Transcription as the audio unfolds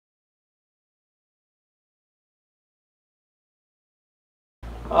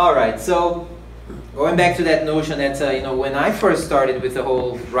All right, so going back to that notion that, you know, when I first started with the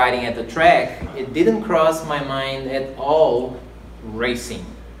whole riding at the track, it didn't cross my mind at all racing.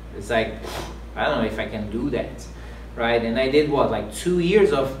 It's like, I don't know if I can do that, right? And I did what, like 2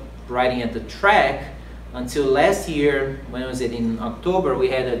 years of riding at the track until last year. When was it? In October, we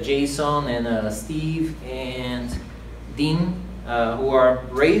had a Jason and a Steve and Dean, who are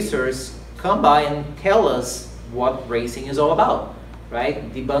racers, come by and tell us what racing is all about,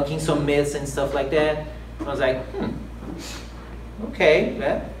 right? Debunking some myths and stuff like that. I was like, okay,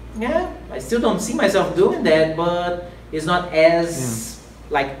 yeah, I still don't see myself doing that, but it's not as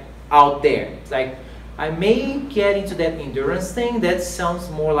like out there. It's like, I may get into that endurance thing. That sounds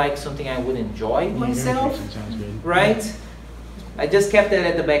more like something I would enjoy myself, right? I just kept that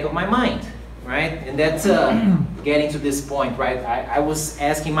at the back of my mind, right? And that's getting to this point, right? I was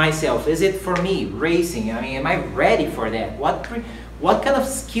asking myself, is it for me, racing? I mean, am I ready for that? What kind of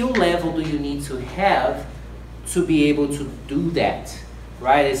skill level do you need to have to be able to do that,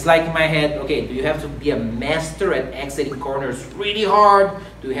 right? It's like in my head, okay, do you have to be a master at exiting corners really hard?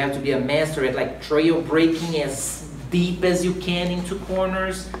 Do you have to be a master at like trail braking as deep as you can into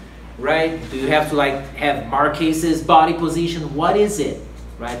corners, right? Do you have to like have Marquez's body position? What is it,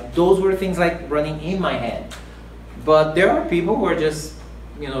 right? Those were things like running in my head. But there are people who are just,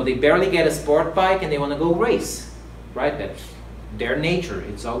 you know, they barely get a sport bike and they want to go race, right? That's their nature.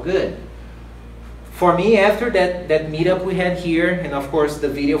 It's all good. For me, after that meetup we had here, and of course the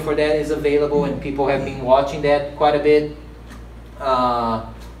video for that is available and people have been watching that quite a bit,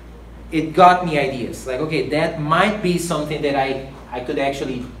 it got me ideas. Like, okay, that might be something that I could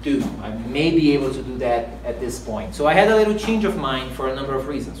actually do. I may be able to do that at this point. So I had a little change of mind for a number of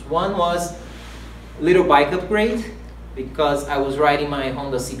reasons. One was a little bike upgrade, because I was riding my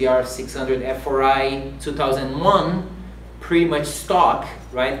Honda CBR 600 F4i 2001, pretty much stock,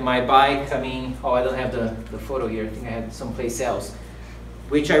 right? My bike, I mean, oh, I don't have the photo here. I think I had it someplace else,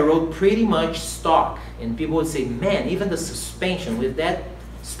 which I rode pretty much stock. And people would say, man, even the suspension, with that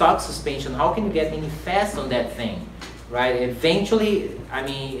stock suspension, how can you get any fast on that thing, right? Eventually, I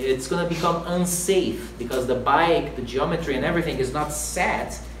mean, it's gonna become unsafe because the bike, the geometry and everything is not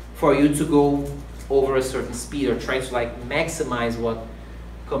set for you to go over a certain speed or try to like maximize what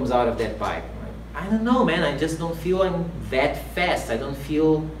comes out of that bike. I don't know, man, I just don't feel I'm that fast. I don't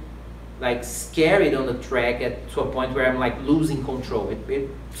feel like scared on the track to a point where I'm like losing control. It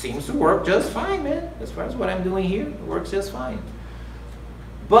seems to work just fine, man. As far as what I'm doing here, it works just fine.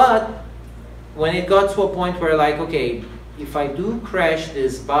 But when it got to a point where like, okay, if I do crash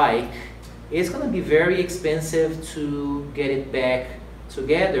this bike, it's gonna be very expensive to get it back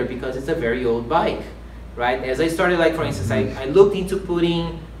together because it's a very old bike, right? As I started, like for instance, I looked into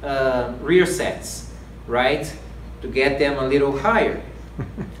putting rear sets, right, to get them a little higher.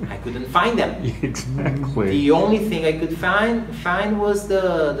 I couldn't find them. Exactly. The only thing I could find was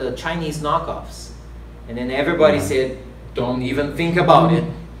the Chinese knockoffs, and then everybody said, don't even think about it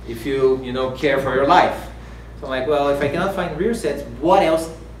if you know, care for your life. So I'm like, well, if I cannot find rear sets, what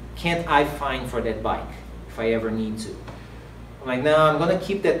else can't I find for that bike if I ever need to? I'm like, no, I'm gonna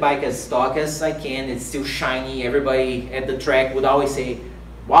keep that bike as stock as I can. It's still shiny. Everybody at the track would always say,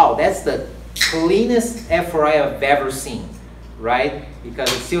 wow, that's the cleanest F4i I've ever seen, right?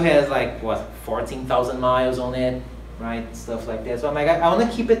 Because it still has like, what, 14,000 miles on it, right? Stuff like that. So I'm like, I want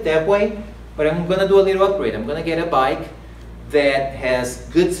to keep it that way, but I'm going to do a little upgrade. I'm going to get a bike that has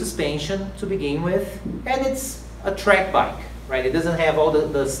good suspension to begin with, and it's a track bike, right? It doesn't have all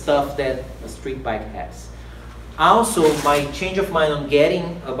the stuff that a street bike has. Also, my change of mind on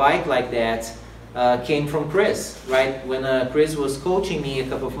getting a bike like that came from Chris, right? When Chris was coaching me a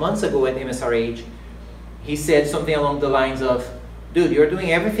couple of months ago at MSRH, he said something along the lines of, dude, you're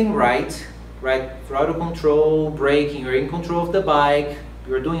doing everything right? Throttle control, braking, you're in control of the bike,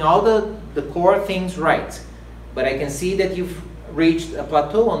 you're doing all the core things right. But I can see that you've reached a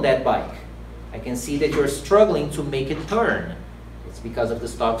plateau on that bike. I can see that you're struggling to make it turn. It's because of the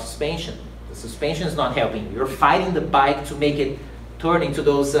stock suspension. The suspension is not helping you. You're fighting the bike to make it turn into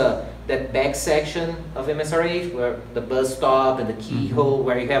those that back section of MSRH where the bus stop and the keyhole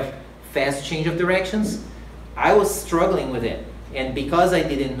where you have fast change of directions. I was struggling with it, and because I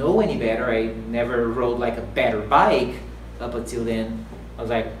didn't know any better, I never rode like a better bike up until then. I was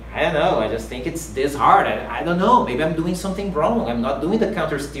like, I don't know, I just think it's this hard. I don't know, maybe I'm doing something wrong. I'm not doing the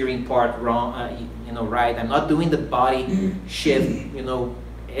counter steering part wrong, you know, right. I'm not doing the body shift, you know.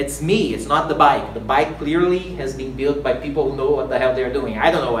 It's me, it's not the bike. The bike clearly has been built by people who know what the hell they're doing.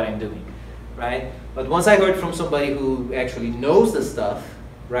 I don't know what I'm doing, right? But once I heard from somebody who actually knows the stuff,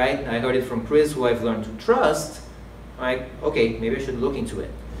 right? I heard it from Chris, who I've learned to trust. like, okay, maybe I should look into it,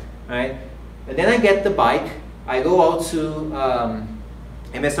 right? And then I get the bike, I go out to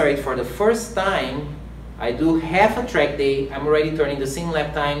MSR8 for the first time, I do half a track day, I'm already turning the same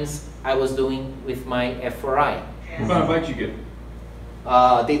lap times I was doing with my F4i. What kind of bike you get?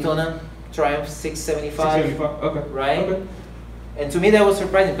 Daytona Triumph 675. 675, okay. Right? Okay. And to me that was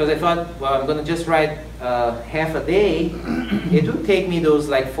surprising because I thought, well, I'm gonna just ride half a day. It would take me those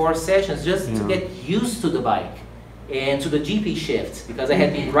like 4 sessions just to get used to the bike and to the GP shift, because I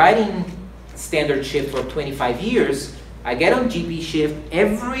had been riding standard shift for 25 years. I get on GP shift,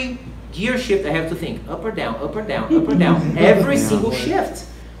 every gear shift I have to think up or down, up or down, up or down, every single shift,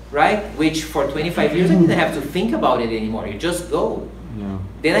 right? Which for 25 years I didn't have to think about it anymore, you just go. Yeah.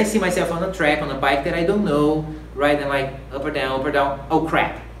 Then I see myself on a track, on a bike that I don't know, right? And like up or down, oh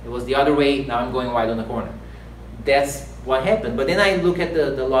crap, it was the other way, now I'm going wide on the corner. That's what happened. But then I look at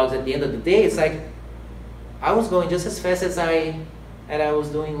the logs at the end of the day, it's like, I was going just as fast as I was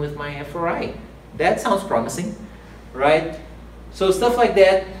doing with my F4i. That sounds promising, right? So stuff like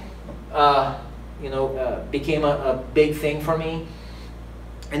that, became a big thing for me.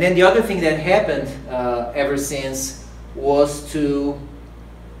 And then the other thing that happened ever since was to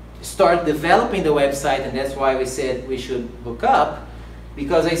start developing the website, and that's why we said we should hook up,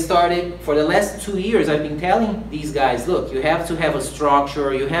 because I started, for the last 2 years, I've been telling these guys, look, you have to have a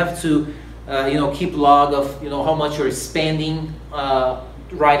structure, you have to keep log of how much you're spending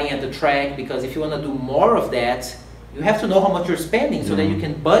riding at the track, because if you want to do more of that, you have to know how much you're spending so that you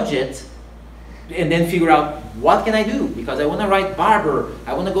can budget and then figure out what can I do, because I want to ride Barber,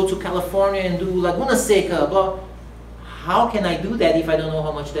 I want to go to California and do Laguna Seca, blah. How can I do that if I don't know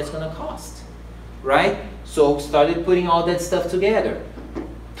how much that's going to cost, right? So started putting all that stuff together.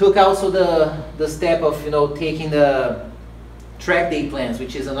 Took also the step of taking the track day plans,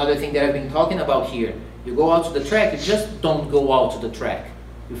 which is another thing that I've been talking about here. You go out to the track, you just don't go out to the track.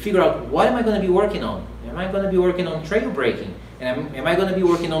 You figure out, what am I going to be working on? Am I going to be working on trail braking? And am I going to be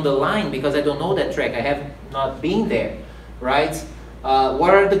working on the line because I don't know that track, I have not been there, right?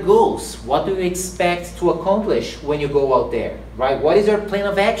 What are the goals? What do you expect to accomplish when you go out there, right? What is your plan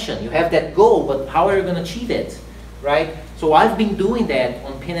of action? You have that goal, but how are you going to achieve it, right? So I've been doing that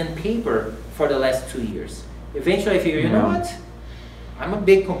on pen and paper for the last 2 years. Eventually I figured, you know what? I'm a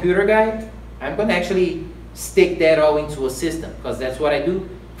big computer guy. I'm going to actually stick that all into a system, because that's what I do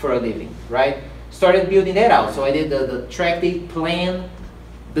for a living, right? Started building that out. So I did the track day plan,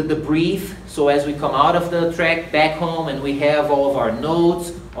 the debrief, so as we come out of the track back home and we have all of our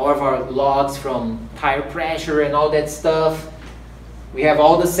notes, all of our logs from tire pressure and all that stuff. We have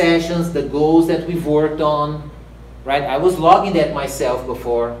all the sessions, the goals that we've worked on, right? I was logging that myself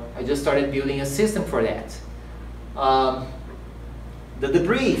before. I just started building a system for that. The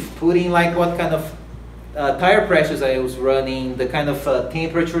debrief, putting like what kind of tire pressures I was running, the kind of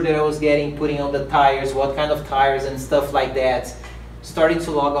temperature that I was getting, putting on the tires, what kind of tires and stuff like that. Starting to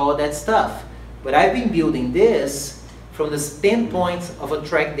log all of that stuff. But I've been building this from the standpoint of a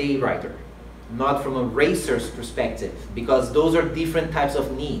track day rider, not from a racer's perspective, because those are different types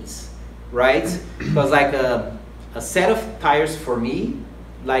of needs, right? Because like a set of tires for me,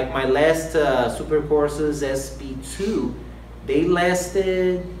 like my last Supercourses SP2, they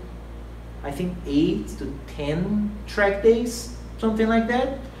lasted, I think 8 to 10 track days, something like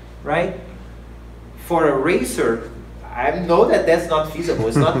that, right? For a racer, I know that that's not feasible.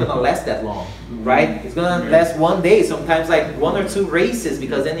 It's not going to last that long, right? It's going to last 1 day, sometimes like 1 or 2 races,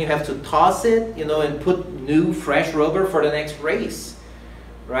 because then you have to toss it, and put new fresh rubber for the next race,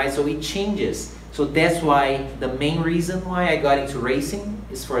 right? So it changes. So that's why the main reason why I got into racing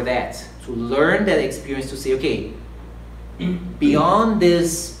is for that, to learn that experience, to say, okay, beyond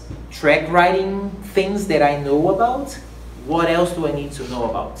this track riding things that I know about, what else do I need to know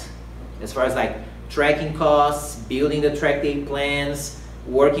about? As far as like tracking costs, building the track day plans,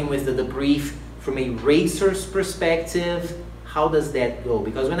 working with the debrief from a racer's perspective, how does that go?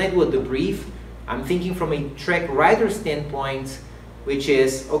 Because when I do a debrief, I'm thinking from a track rider standpoint, which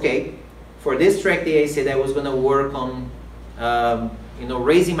is, okay, for this track day I said I was going to work on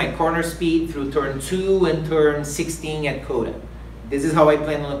raising my corner speed through turn 2 and turn 16 at Coda. This is how I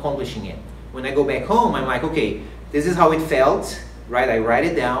plan on accomplishing it. When I go back home, I'm like, okay, this is how it felt, right? I write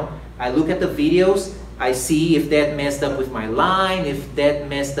it down. I look at the videos, I see if that messed up with my line, if that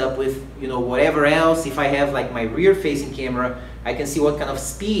messed up with, whatever else. If I have like my rear facing camera, I can see what kind of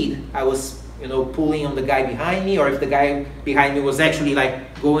speed I was, pulling on the guy behind me, or if the guy behind me was actually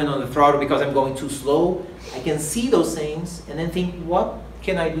like going on the throttle because I'm going too slow. I can see those things and then think, what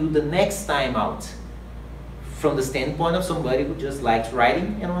can I do the next time out? From the standpoint of somebody who just likes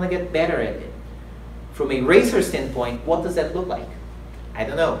riding and want to get better at it. from a racer standpoint, what does that look like? I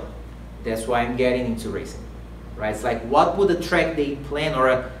don't know. That's why I'm getting into racing, right? It's like, what would a track day plan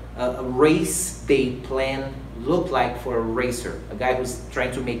or a race day plan look like for a racer? A guy who's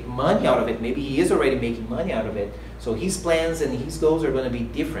trying to make money out of it. Maybe he is already making money out of it. So his plans and his goals are going to be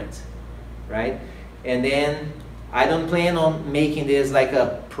different, right? And then I don't plan on making this like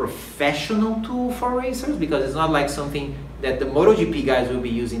a professional tool for racers, because it's not like something that the MotoGP guys will be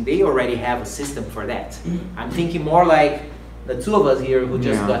using. They already have a system for that. I'm thinking more like the two of us here who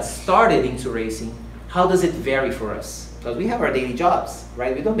just got started into racing. How does it vary for us? Because we have our daily jobs,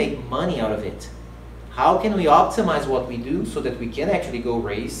 right? We don't make money out of it. How can we optimize what we do so that we can actually go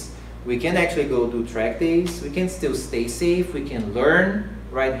race? We can actually go do track days. We can still stay safe. We can learn,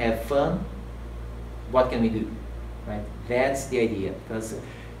 right? Have fun. What can we do, right? That's the idea. Because,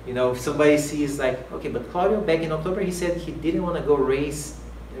 you know, if somebody sees like, okay, but Claudio back in October, he said he didn't want to go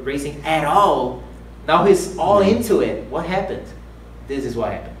racing at all. Now he's all into it. What happened? This is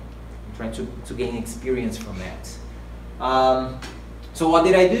what happened. I'm trying to gain experience from that. So what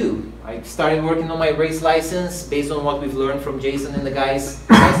did I do? I started working on my race license based on what we've learned from Jason and the guys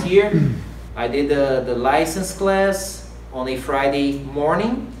last year. I did the license class on a Friday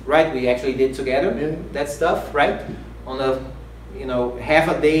morning, right? We actually did together that stuff, right? On a, you know, half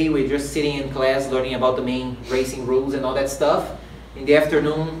a day we're just sitting in class learning about the main racing rules and all that stuff. In the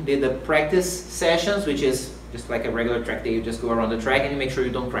afternoon, did the practice sessions, which is just like a regular track day. You just go around the track and you make sure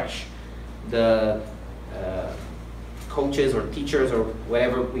you don't crash. The coaches or teachers or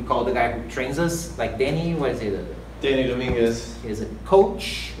whatever we call the guy who trains us, like Danny, what is it? Danny Dominguez. Is a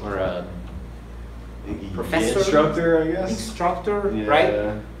coach or a professor? Instructor, I guess. Instructor,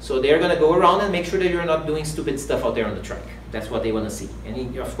 right? So they're going to go around and make sure that you're not doing stupid stuff out there on the track. That's what they want to see.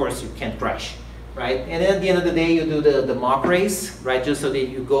 And of course, you can't crash. Right, and then at the end of the day, you do the mock race, right? Just so that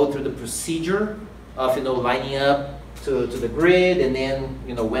you go through the procedure of, you know, lining up to the grid, and then,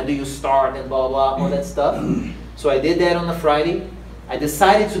 you know, when do you start and blah blah, all that stuff. So I did that on a Friday. I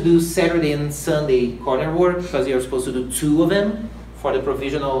decided to do Saturday and Sunday corner work because you're supposed to do 2 of them for the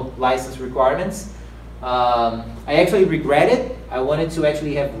provisional license requirements. I actually regret it. I wanted to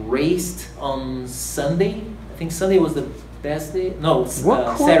actually have raced on Sunday. I think Sunday was the best day? No,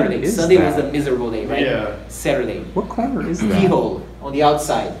 Saturday. Sunday was the miserable day, right? Yeah. Saturday. What corner is that? Keyhole on the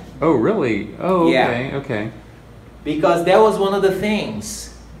outside. Oh, really? Oh, okay, Yeah. okay. Because that was one of the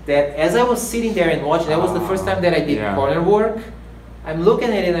things that as I was sitting there and watching, that was the first time that I did corner work. I'm looking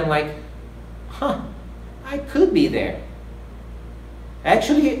at it and I'm like, huh, I could be there.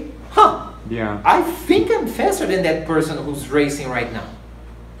 Actually, I think I'm faster than that person who's racing right now.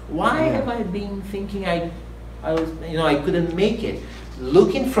 Why have I been thinking I was, you know, I couldn't make it?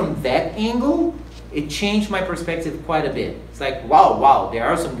 Looking from that angle, it changed my perspective quite a bit. It's like, wow, there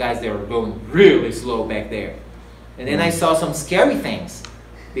are some guys that are going really slow back there. And then I saw some scary things.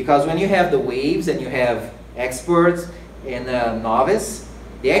 Because when you have the waves and you have experts and novice,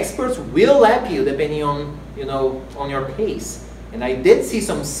 the experts will lap you depending on, you know, on your pace. And I did see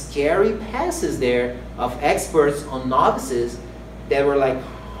some scary passes there of experts on novices that were like,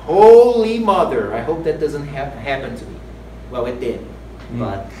 holy mother, I hope that doesn't happen to me. Well, it did,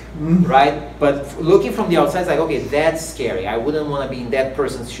 but, right? But looking from the outside, it's like, okay, that's scary. I wouldn't want to be in that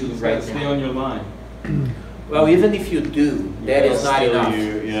person's shoes right now. Stay on your line. Well, even if you do, that is not enough.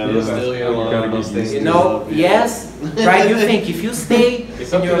 You know, yes, right? You think if you stay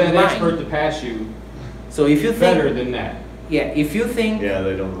it's up in to your that line. expert to pass you. So if you think better than that. Yeah, if you think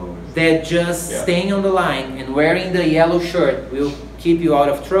they don't always. that just staying on the line and wearing the yellow shirt will keep you out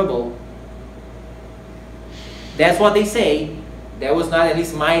of trouble, that's what they say. That was not at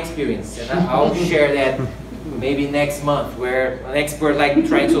least my experience, and I'll share that maybe next month, where an expert like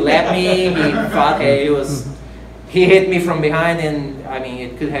trying to lap me, he thought he hit me from behind, and I mean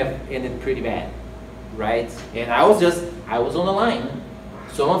it could have ended pretty bad, right? And I was on the line.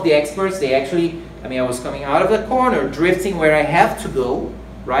 Some of the experts, they actually, I mean, I was coming out of the corner, drifting where I have to go,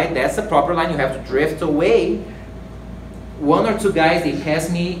 right? That's the proper line. You have to drift away. 1 or 2 guys, they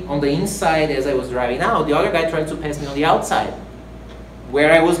passed me on the inside as I was driving out. The other guy tried to pass me on the outside,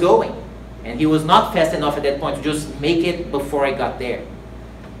 where I was going. And he was not fast enough at that point to just make it before I got there.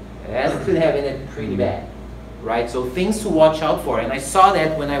 That could have ended pretty bad, right? So things to watch out for. And I saw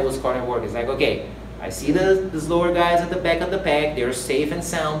that when I was corner work. It's like, okay, I see the slower guys at the back of the pack. They're safe and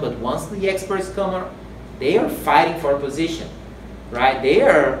sound. But once the experts come, they are fighting for a position, right? They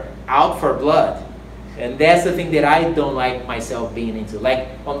are out for blood. And that's the thing that I don't like myself being into. Like,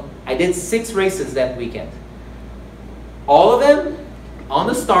 I did 6 races that weekend. All of them, on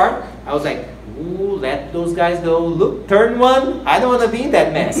the start, I was like, ooh, let those guys go. Look, turn one, I don't want to be in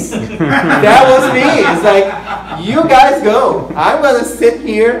that mess. That was me. It's like, you guys go. I'm going to sit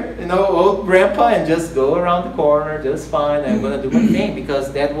here, you know, old grandpa, and just go around the corner just fine. I'm going to do my thing,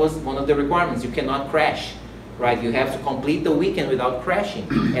 because that was one of the requirements. You cannot crash, right? You have to complete the weekend without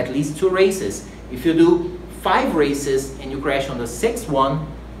crashing, at least 2 races. If you do 5 races and you crash on the 6th one,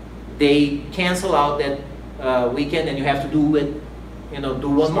 they cancel out that weekend, and you have to do it, you know, do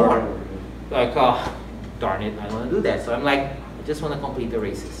one more. Like, oh, darn it, I don't want to do that. So I'm like, I just want to complete the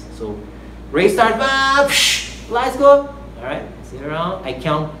races. So race start, lights go. All right, sit around. I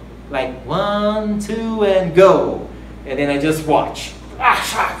count like 1, 2, and go. And then I just watch. Right?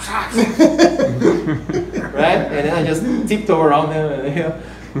 And then I just tiptoe around them. You know?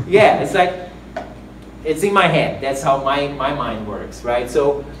 Yeah, it's like, it's in my head. That's how my mind works, right?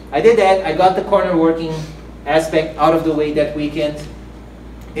 So I did that. I got the corner working aspect out of the way that weekend.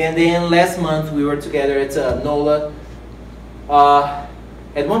 And then last month we were together at NOLA.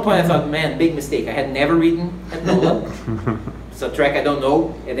 At one point I thought, man, big mistake. I had never ridden at NOLA. It's a track I don't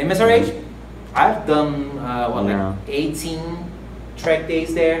know. At MSRH, I've done like 18 track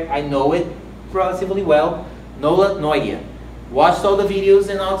days there. I know it relatively well. NOLA, no idea. Watched all the videos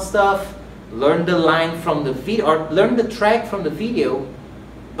and all stuff. Learned the line from the video, or learned the track from the video,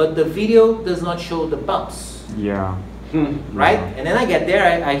 but the video does not show the bumps. Yeah. Right? And then I get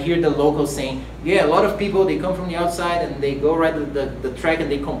there, I hear the locals saying, yeah, a lot of people, they come from the outside and they go right to the track and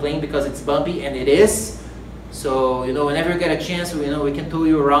they complain because it's bumpy, and it is. So, you know, whenever you get a chance, you know, we can tow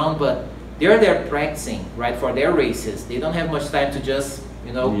you around, but they're there practicing, right, for their races. They don't have much time to just,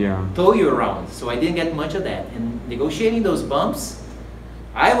 you know, tow you around. So I didn't get much of that. And negotiating those bumps,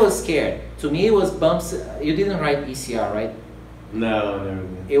 I was scared. To me, it was bumps. You didn't ride ECR, right? No, never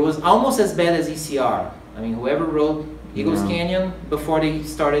did. It was almost as bad as ECR. I mean, whoever rode Eagles Canyon before they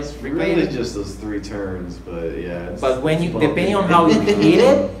started Really just those 3 turns, but yeah. But when you, depending on how you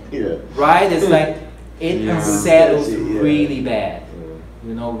hit it, right, it's like, it settles really bad.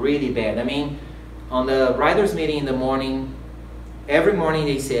 You know, really bad. I mean, on the riders meeting in the morning, every morning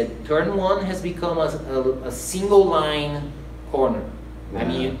they said, turn 1 has become a single line corner. I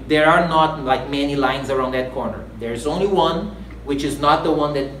mean, there are not like many lines around that corner. There's only one, which is not the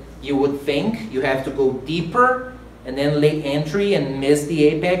one that you would think. You have to go deeper and then late entry and miss the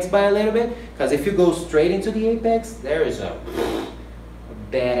apex by a little bit. Because if you go straight into the apex, there is a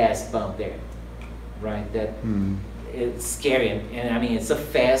badass bump there, right? That it's scary. And I mean, it's a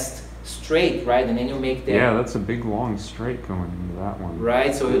fast straight, right? And then you make that. Yeah, that's a big long straight going into that one.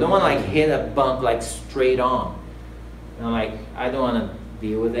 Right, so you don't want to like hit a bump like straight on. And I'm like, I don't want to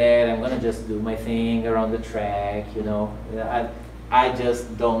deal with that. I'm gonna just do my thing around the track, you know. I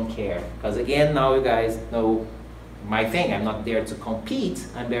just don't care, because again, now you guys know my thing. I'm not there to compete.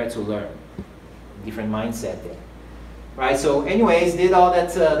 I'm there to learn. Different mindset there, right? So, anyways, did all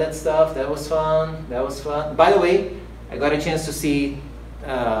that that stuff. That was fun. That was fun. By the way, I got a chance to see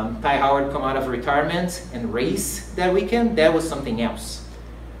Ty Howard come out of retirement and race that weekend. That was something else,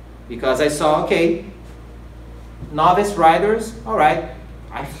 because I saw, okay, novice riders, all right,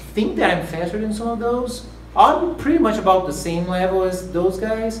 I think that I'm faster than some of those. I'm pretty much about the same level as those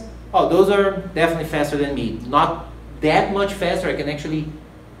guys. Oh, those are definitely faster than me. Not that much faster. I can actually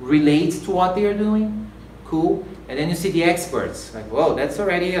relate to what they're doing. Cool. And then you see the experts. Like, whoa, that's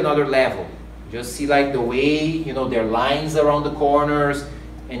already another level. Just see like the way, you know, their lines around the corners,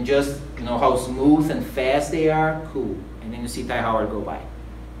 and just, you know, how smooth and fast they are. Cool. And then you see Ty Howard go by.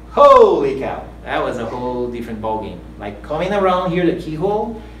 Holy cow, that was a whole different ballgame. Like coming around here, the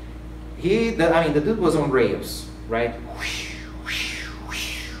keyhole, I mean, the dude was on rails, right?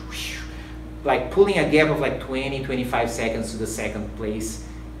 Like pulling a gap of like 20, 25 seconds to the second place.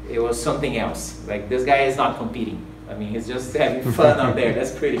 It was something else. Like this guy is not competing. I mean, he's just having fun out there.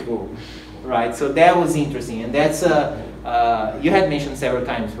 That's pretty cool, right? So that was interesting. And that's, you had mentioned several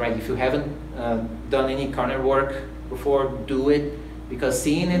times, right? If you haven't done any corner work before, do it. Because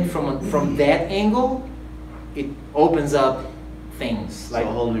seeing it from that angle, it opens up things. It's like a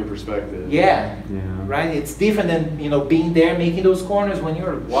whole new perspective. Yeah, right? It's different than, you know, being there making those corners. When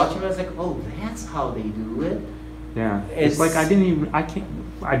you're watching, it's like, oh, that's how they do it. Yeah, it's like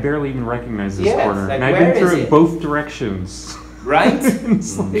I barely even recognize this corner. Like, and I've been through it both directions. Right?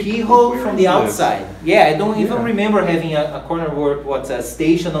 Like, keyhole from the outside. Yeah, I don't even remember having a corner work, a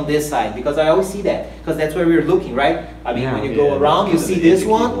station on this side, because I always see that, because that's where we're looking, right? I mean, when you go around, you see this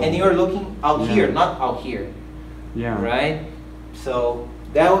one, and you're looking out here, not out here. Yeah. Right? So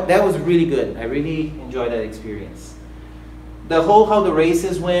that was really good. I really enjoyed that experience. the whole how the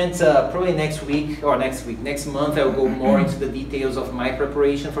races went, probably next month I'll go more into the details of my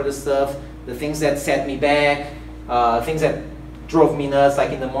preparation for the stuff, the things that set me back, things that drove me nuts.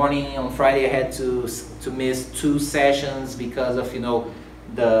 Like in the morning on Friday I had to miss 2 sessions because of, you know,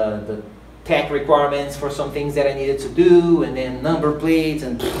 the tech requirements for some things that I needed to do, and then number plates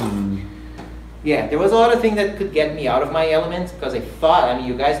and yeah, there was a lot of things that could get me out of my element, because I thought, I mean,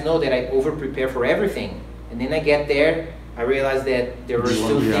 you guys know that I over prepare for everything, and then I get there, I realized that there were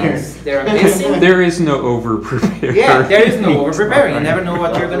still things that are missing. There is no over preparing. Yeah, there is no over preparing. You never know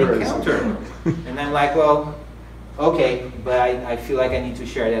what you're going to encounter. And I'm like, well, okay, but I feel like I need to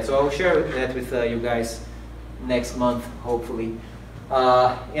share that. So I'll share that with you guys next month, hopefully.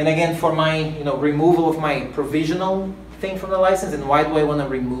 And again, for my, you know, removal of my provisional thing from the license, and why do I want to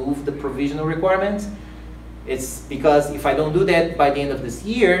remove the provisional requirement? It's because if I don't do that by the end of this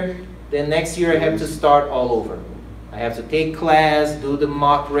year, then next year I have to start all over. I have to take class, do the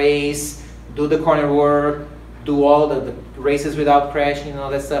mock race, do the corner work, do all the races without crashing and all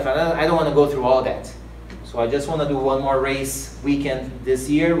that stuff. And I don't want to go through all that. So I just want to do one more race weekend this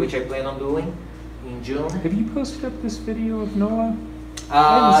year, which I plan on doing in June. Have you posted up this video of Noah? I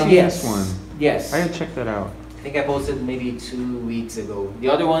haven't seen yes. this one. Yes. I gotta check that out. I think I posted maybe 2 weeks ago. The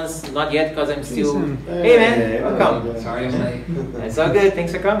other ones, not yet, because I'm still... Jason. Hey man, welcome. Sorry, I'm late. It's all good,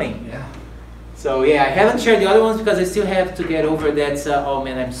 thanks for coming. Yeah. So yeah, I haven't shared the other ones because I still have to get over that, oh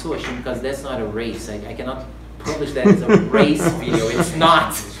man, I'm so ashamed because that's not a race. I cannot publish that as a race video. It's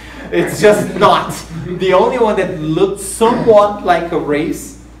not. It's just not. The only one that looked somewhat like a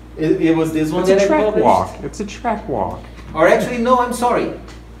race, it was this one that I published. It's a track walk. It's a track walk. Or actually, no, I'm sorry.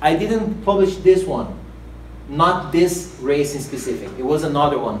 I didn't publish this one. Not this race in specific. It was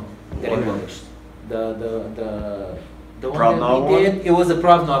another one that I published. The one that we did, it was a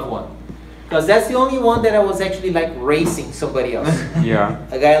Provnov one. Because that's the only one that I was actually like racing somebody else. Yeah.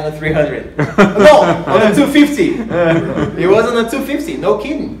 A guy on the 300. No, on the 250. It was on the 250, no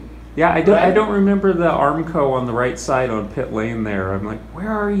kidding. Yeah, I don't remember the Armco on the right side on pit lane there. I'm like, where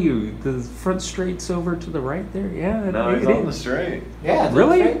are you? The front straight's over to the right there? Yeah. No, he's on the straight. Yeah.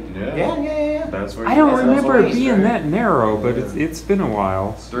 Really? Yeah. That's where I don't that's remember on it the being straight. that narrow, but it's been a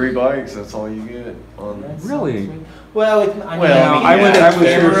while. 3 bikes, that's all you get on. Really? Well, I was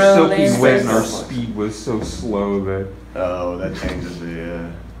here camera soaking wet and our lenses. speed was so slow that... Oh, that changes it,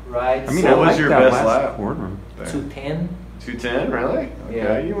 yeah. Right. I mean, What I was liked your that best last lap? corner. 210. 210, really? Okay,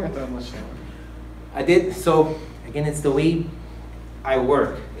 Yeah. you weren't that much slower. I did, so again, it's the way I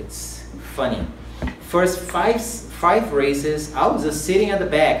work. It's funny. First five races, I was just sitting at the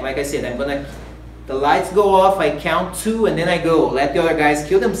back. Like I said, the lights go off, I count 2, and then I go. Let the other guys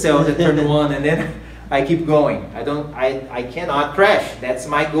kill themselves at turn 1, and then I keep going. I cannot crash. That's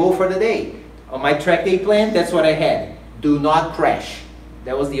my goal for the day. On my track day plan, that's what I had. Do not crash.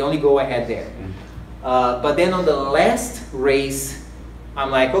 That was the only goal I had there. But then on the last race,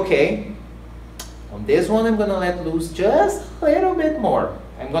 I'm like, okay, on this one I'm gonna let loose just a little bit more.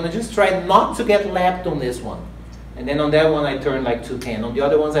 I'm gonna just try not to get lapped on this one. And then on that one I turned like 210. On the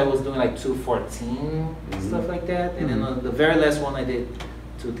other ones I was doing like 214, stuff like that. And then on the very last one I did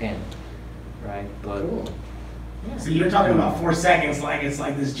 210. Right, but Yeah. So you're talking about 4 seconds like it's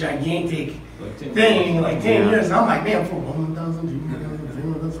like this gigantic thing, like 10 years. And I'm like, man, for 1,000,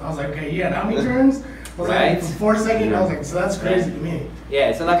 2,000, I was like, okay, yeah, how many turns? I was Right. like, for 4 seconds, I was like, so that's crazy to me.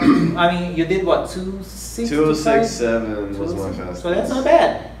 yeah, so like, I mean, you did what, 2:06? 206.7 was my fastest. So that's not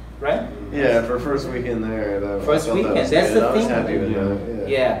bad, right? Yeah, for first weekend there. First I thought weekend, that was that's good. the I was thing. happy with that.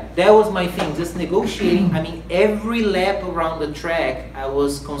 Yeah, that was my thing, just negotiating. I mean, every lap around the track, I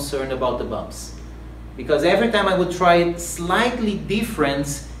was concerned about the bumps. Because every time I would try it slightly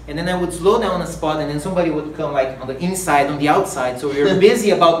different, and then I would slow down a spot, and then somebody would come like on the inside, on the outside. So you're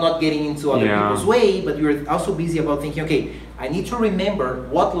busy about not getting into other people's way, but you're also busy about thinking, okay, I need to remember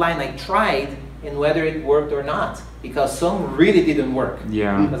what line I tried and whether it worked or not. Because some really didn't work.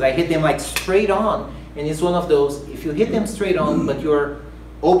 Yeah. Because I hit them like straight on, and it's one of those, if you hit them straight on, but you're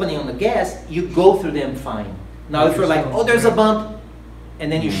opening on the gas, you go through them fine. Now if you're like, oh, there's a bump,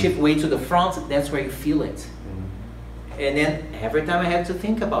 and then you shift way to the front, that's where you feel it. And then every time I had to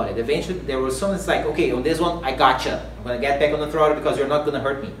think about it. Eventually there was something that's like, okay, on this one, I gotcha. I'm gonna get back on the throttle because you're not gonna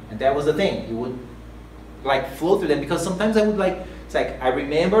hurt me. And that was the thing. You would like flow through them, because sometimes I would like, it's like, I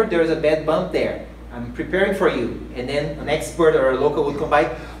remember there's a bad bump there. I'm preparing for you. And then an expert or a local would come by.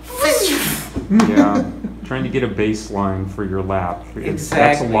 Yeah. Trying to get a baseline for your lap. Exactly.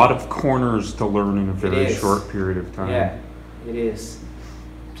 That's a lot of corners to learn in a very is. short period of time. Yeah, it is.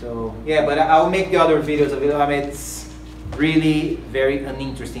 So yeah, but I'll make the other videos of it. I mean, it's really very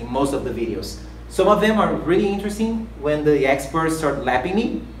uninteresting, most of the videos. Some of them are really interesting when the experts start lapping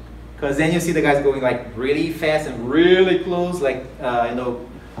me, because then you see the guys going like really fast and really close. Like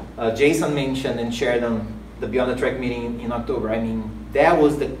Jason mentioned and shared on the Beyond the Track meeting in October. I mean, that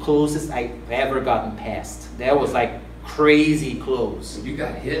was the closest I've ever gotten past. That was like crazy close. You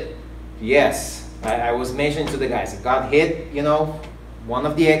got hit? Yes, I was mentioning to the guys, I got hit, one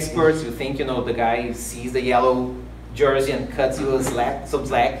of the experts, you think, the guy sees the yellow jersey and cuts you some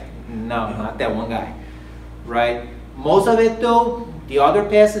slack. No, not that one guy, right? Most of it though, the other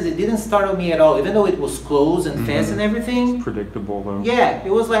passes, it didn't startle me at all, even though it was close and fast and everything. It's predictable though. Yeah,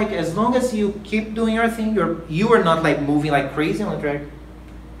 it was like, as long as you keep doing your thing, you are not like moving like crazy on the track,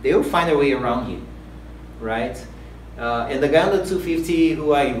 they'll find a way around you, right? And the guy on the 250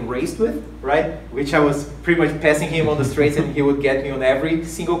 who I raced with, right, which I was pretty much passing him on the straights and he would get me on every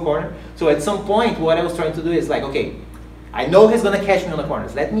single corner. So at some point, what I was trying to do is like, okay, I know he's gonna catch me on the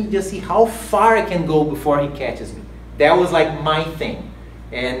corners. Let me just see how far I can go before he catches me. That was like my thing.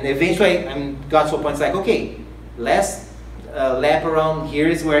 And eventually I got to a point, it's like, okay, last lap around here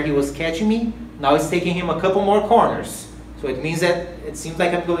is where he was catching me. Now it's taking him a couple more corners. So it means that it seems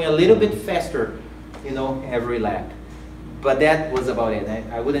like I'm going a little bit faster, every lap. But that was about it.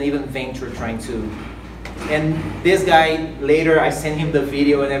 I wouldn't even venture trying to. And this guy, later I sent him the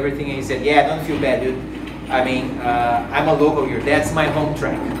video and everything, and he said, yeah, don't feel bad, dude. I mean, I'm a local here. That's my home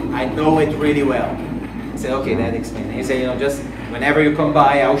track. I know it really well. I said, okay, that explains it. He said, just whenever you come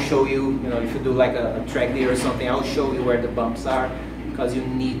by, I'll show you, if you do like a track day or something, I'll show you where the bumps are, because you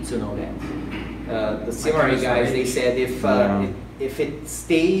need to know that. The Samurai guys, they said if it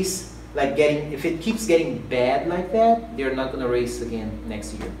stays like if it keeps getting bad like that, they're not gonna race again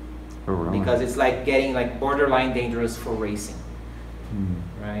next year. Oh, really? Because it's like getting like borderline dangerous for racing,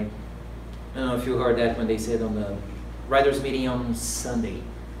 right? I don't know if you heard that when they said on the riders meeting on Sunday,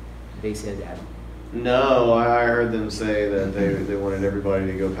 they said that. No, I heard them say that they wanted everybody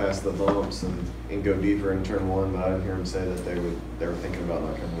to go past the bumps and go deeper in turn one, but I didn't hear them say that they were thinking about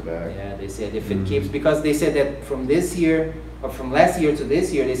not coming back. Yeah, they said if it keeps, because they said that from this year, or from last year to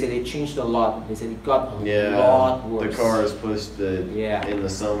this year, they said it changed a lot. They said it got a lot worse. The cars pushed it in the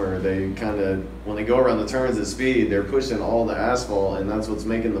summer. They kind of, when they go around the turns at speed, they're pushing all the asphalt, and that's what's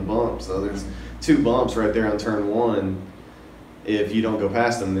making the bumps. So there's 2 bumps right there on turn 1. If you don't go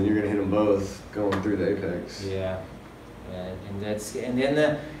past them, then you're going to hit them both going through the apex. Yeah, and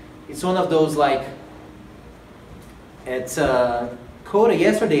then it's one of those like at Coda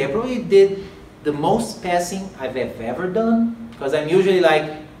yesterday. I probably did the most passing I've ever done, because I'm usually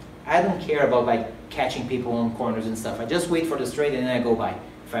like, I don't care about like catching people on corners and stuff. I just wait for the straight and then I go by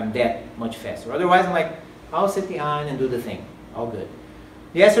if I'm that much faster. Otherwise, I'm like, I'll sit behind and do the thing. All good.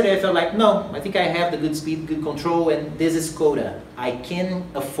 Yesterday I felt like, no, I think I have the good speed, good control, and this is Coda. I can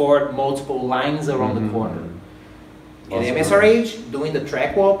afford multiple lines around the corner. In MSRH, doing the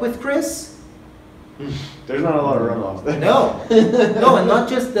track walk with Chris, there's not a lot of runoff there. No, and not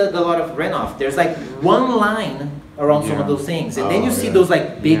just the lot of runoff. There's like one line around some of those things, and then you see those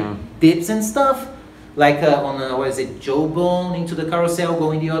like big dips and stuff, like on what is it, Joe Bone into the carousel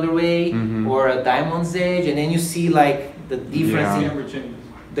going the other way, or a Diamond's Edge, and then you see like the difference in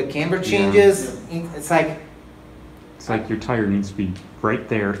the camber changes. It's like your tire needs to be right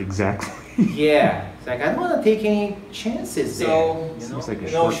there exactly. It's like I don't want to take any chances there.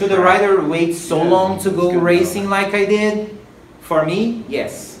 Like should a rider wait so long to go racing like I did? For me,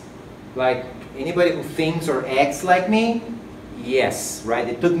 yes. Like anybody who thinks or acts like me, yes, right?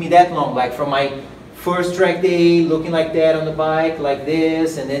 It took me that long, like from my first track day, looking like that on the bike, like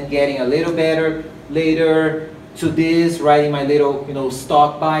this, and then getting a little better later, to this, riding my little,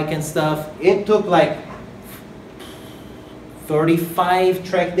 stock bike and stuff. It took like 35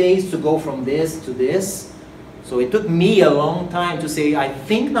 track days to go from this to this. So it took me a long time to say, I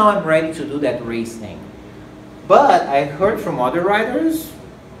think now I'm ready to do that race thing. But I heard from other riders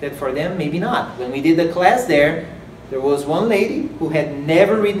that for them, maybe not. When we did the class there was one lady who had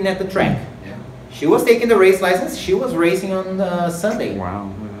never ridden at the track. She was taking the race license. She was racing on Sunday.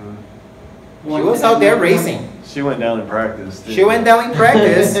 Wow. She was out there racing. She went down in practice, too. She went down in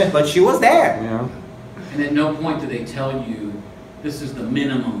practice, but she was there. Yeah. And at no point do they tell you this is the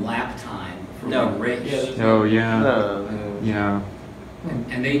minimum lap time for a race. Oh, yeah. No. Yeah.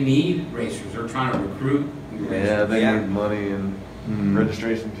 And they need racers. They're trying to recruit racers. Yeah, they need money and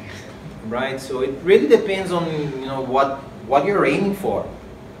registration fees. Right, so it really depends on what you're aiming for.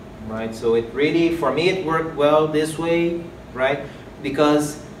 Right, so it really, for me, it worked well this way, right?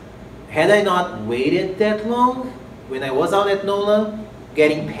 Because had I not waited that long, when I was out at NOLA,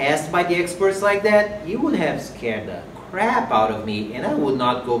 getting passed by the experts like that, it would have scared the crap out of me, and I would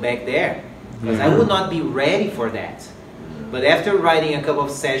not go back there. because I would not be ready for that. But after riding a couple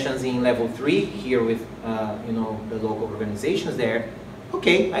of sessions in level 3 here with you know, the local organizations there,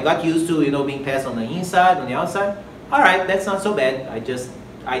 okay, I got used to, you know, being passed on the inside, on the outside. All right, that's not so bad.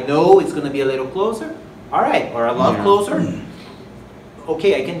 I know it's going to be a little closer. All right, or a lot closer.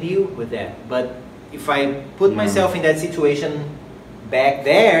 Okay, I can deal with that. But if I put myself in that situation back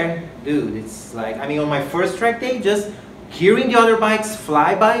there, dude, it's like, I mean, on my first track day, just hearing the other bikes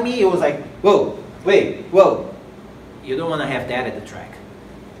fly by me, it was like, whoa, wait, whoa. You don't want to have that at the track,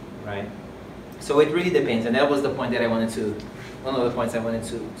 right? So it really depends, and that was the point that I wanted to, one of the points I wanted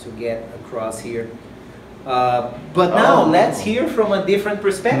to get across here. But now let's hear from a different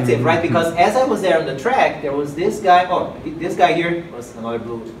perspective, right? Because as I was there on the track, there was this guy, this guy here was another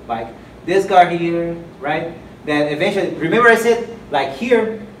blue bike. This guy here, right? That eventually, remember I said, like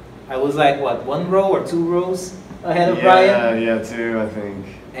here, I was like, what, 1 row or 2 rows ahead of Brian? Yeah, 2, I think.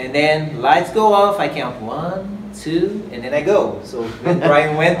 And then lights go off, I count 1, 2, and then I go. So then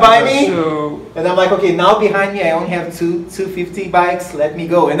Brian went by me, and I'm like, okay, now behind me I only have 250 bikes, let me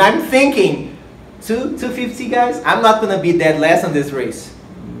go. And I'm thinking, 250 guys, I'm not gonna be dead last on this race.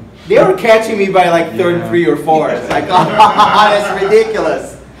 They were catching me by like 33 or 4. It's like, oh, that's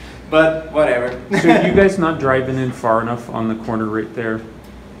ridiculous. But whatever. So you guys not driving in far enough on the corner right there?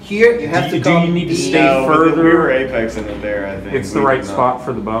 Here, you have to do come you need to deep. stay further? We were apexing it there, I think. It's the right spot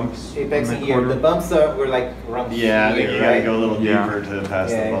for the bumps? Apexing on the here. corner? The bumps were like around Yeah, I think here, you gotta right? go a little deeper to pass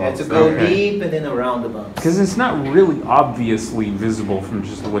Yeah, the you have bumps. to go Okay. deep and then around the bumps. Because it's not really obviously visible from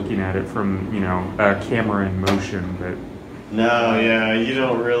just looking at it from, you know, a camera in motion, but No, yeah, you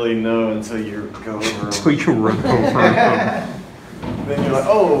don't really know until you go over. until you run over them. Then you're like,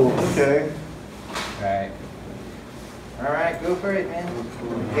 oh, okay. Right. All right, go for it, man.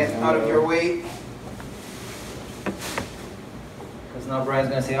 Get out of your way. Because now Brian's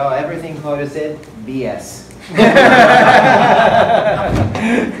gonna say, oh, everything Claudio said, BS.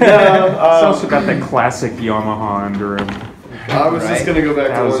 It's also got that classic Yamaha under him. I was just gonna go back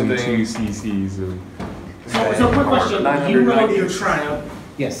to one 1002 thing. cc's of So quick question, you rode your Triumph,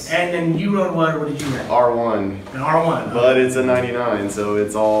 Yes. and then you rode what did you ride? R1, An R1. but it's a 99, so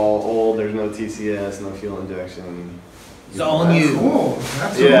it's all old. There's no TCS, no fuel injection. It's all That's new. cool.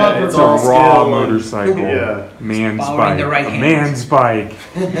 That's a Yeah, lot it's It's of a all raw skill. motorcycle. Yeah. Man's Power in bike. the right a hand. man's bike.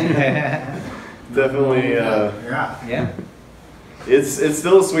 Definitely. Yeah. Yeah. It's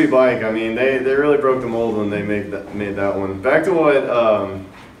still a sweet bike. I mean, they really broke the mold when they made that one. Back to what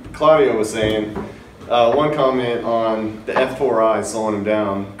Claudio was saying. One comment on the F4i slowing him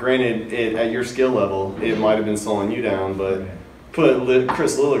down. Granted, at your skill level, it might have been slowing you down, but put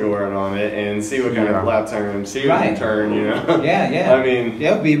Chris Lilligard on it and see what kind of lap turn, see what you turn, you know? Yeah, yeah. I mean,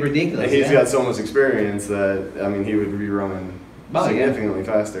 that would be ridiculous. he's yeah. got so much experience that, I mean, he would be running Oh, yeah. significantly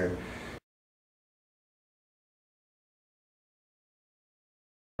faster.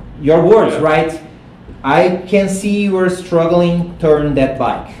 Your words, right? I can see you were struggling turn that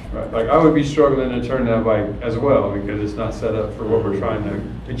bike. Right. Like I would be struggling to turn that bike as well because it's not set up for what we're trying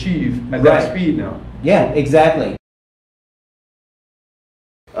to achieve at that Right. speed now. Yeah, exactly.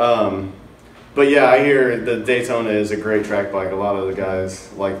 But yeah, I hear the Daytona is a great track bike. A lot of the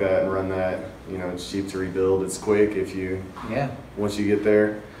guys like that and run that. You know, it's cheap to rebuild. It's quick once you get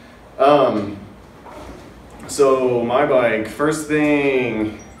there. So my bike, first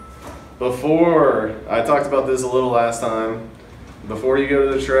thing, before, I talked about this a little last time, before you go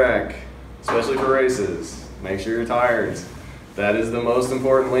to the track, especially for races, make sure your tires. That is the most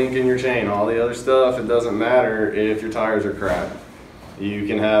important link in your chain. All the other stuff, it doesn't matter if your tires are crap. You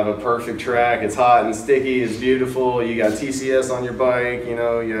can have a perfect track, it's hot and sticky, it's beautiful, you got TCS on your bike, you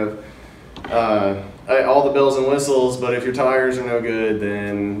know, you have all the bells and whistles, but if your tires are no good,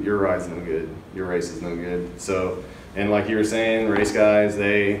 then your ride's no good, your race is no good. So, and like you were saying, race guys,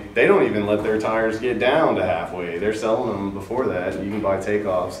 they don't even let their tires get down to halfway. They're selling them before that. You can buy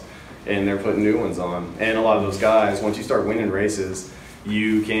takeoffs, and they're putting new ones on. And a lot of those guys, once you start winning races,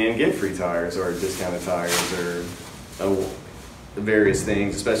 you can get free tires or discounted tires or various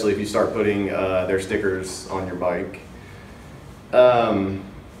things, especially if you start putting their stickers on your bike.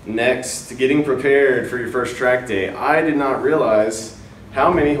 Next, getting prepared for your first track day. I did not realize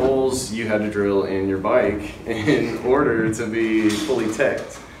how many holes you had to drill in your bike in order to be fully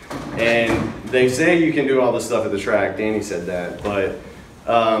teched. And they say you can do all this stuff at the track, Danny said that, but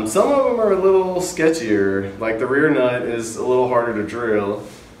some of them are a little sketchier. Like the rear nut is a little harder to drill.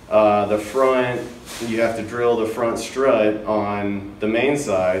 The front, you have to drill the front strut on the main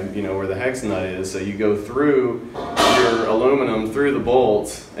side, you know, where the hex nut is. So you go through your aluminum through the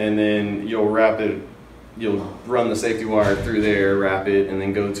bolt, and then you'll you'll run the safety wire through there, wrap it, and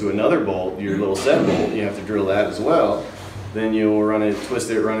then go to another bolt, your little set bolt. You have to drill that as well. Then you'll run it, twist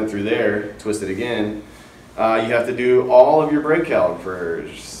it, run it through there, twist it again. You have to do all of your brake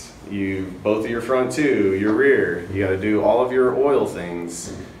calipers, both of your front two, your rear. You got to do all of your oil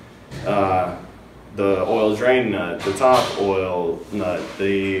things. The oil drain nut, the top oil nut,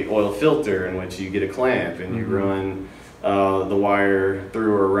 the oil filter in which you get a clamp and you run the wire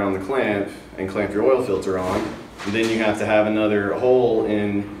through or around the clamp and clamp your oil filter on. And then you have to have another hole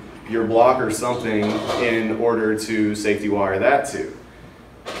in your block or something in order to safety wire that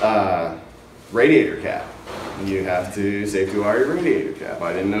to. Radiator cap. You have to safety wire your radiator cap.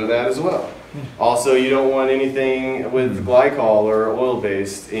 I didn't know that as well. Also, you don't want anything with glycol or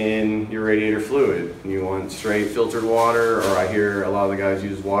oil-based in your radiator fluid. You want straight filtered water, or I hear a lot of the guys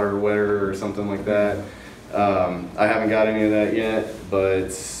use water wetter or something like that. I haven't got any of that yet,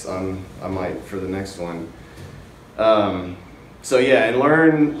 but I might for the next one. So yeah, and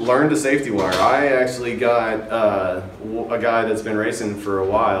learn to safety wire. I actually got a guy that's been racing for a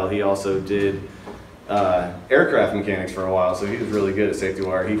while. He also did aircraft mechanics for a while, so he was really good at safety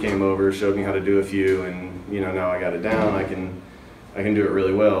wire. He came over, showed me how to do a few, and now I got it down. I can do it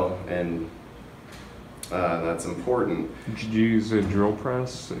really well, and that's important. Did you use a drill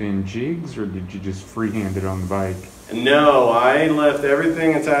press in jigs, or did you just freehand it on the bike? No, I left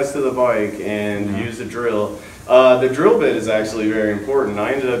everything attached to the bike and used a drill. The drill bit is actually very important.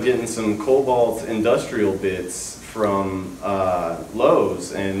 I ended up getting some Cobalt industrial bits from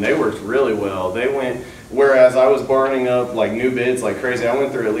Lowe's, and they worked really well. They went, whereas I was barning up like new bits like crazy, I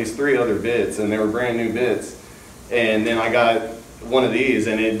went through at least 3 other bits, and they were brand new bits. And then I got one of these,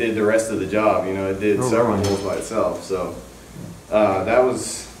 and it did the rest of the job. It did several holes by itself. So that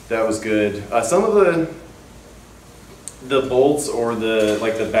was good. Some of the bolts or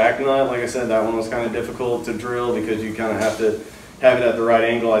the back nut, like I said, that one was kind of difficult to drill because you kind of have to have it at the right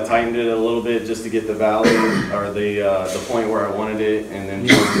angle. I tightened it a little bit just to get the value or the point where I wanted it, and then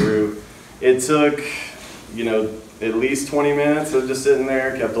drill through. It took, at least 20 minutes of just sitting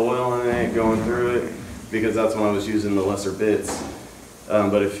there, kept oil in it, going through it, because that's when I was using the lesser bits.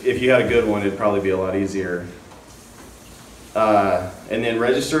 But if you had a good one, it'd probably be a lot easier. And then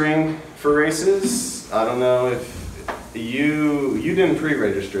registering for races, I don't know if you didn't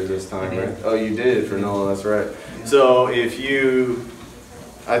pre-register this time, right? Oh, you did for NOLA, that's right. So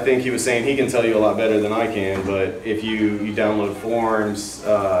I think he was saying he can tell you a lot better than I can, but if you download forms,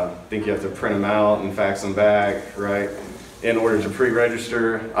 I think you have to print them out and fax them back, right? In order to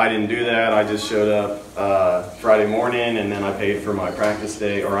pre-register. I didn't do that. I just showed up Friday morning, and then I paid for my practice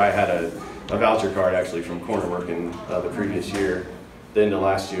day, or I had a voucher card actually from corner working the previous year, the end of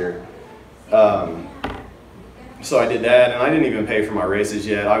last year. So I did that, and I didn't even pay for my races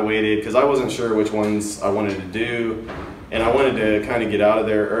yet. I waited because I wasn't sure which ones I wanted to do, and I wanted to kind of get out of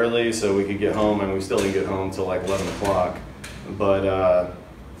there early so we could get home, and we still didn't get home till like 11 o'clock. But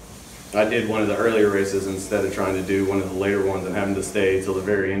I did one of the earlier races instead of trying to do one of the later ones and having to stay till the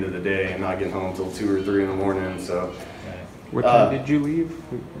very end of the day and not get home till 2 or 3 in the morning. So, what time did you leave?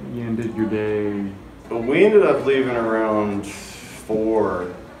 You ended your day? We ended up leaving around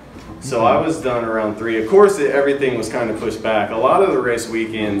 4. So I was done around 3. Of course, everything was kind of pushed back. A lot of the race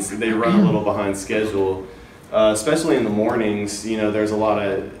weekends, they run a little behind schedule, especially in the mornings. There's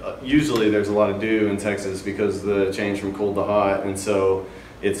usually there's a lot of dew in Texas because of the change from cold to hot, and so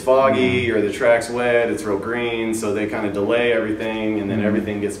it's foggy or the track's wet, it's real green, so they kind of delay everything, and then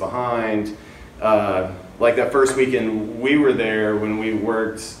everything gets behind. Like that first weekend we were there when we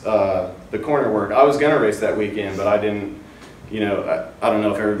worked the corner work. I was gonna race that weekend, but I didn't. I don't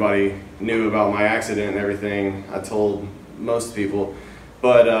know if everybody knew about my accident and everything. I told most people,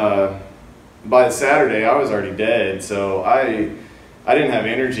 but by the Saturday I was already dead, so I didn't have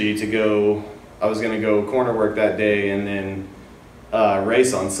energy to go. I was gonna go corner work that day and then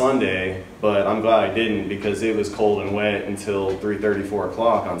race on Sunday, but I'm glad I didn't because it was cold and wet until 3:30, 4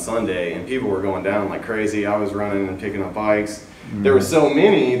 o'clock on Sunday, and people were going down like crazy. I was running and picking up bikes. There were so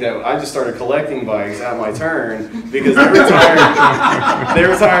many that I just started collecting bikes at my turn because they were tired. They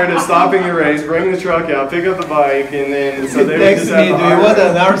were tired of stopping the race, bring the truck out, pick up the bike, and then so they would just have do you want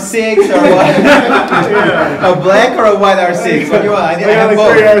an R6 or what? Yeah. A black or a white R6? What do you want? I have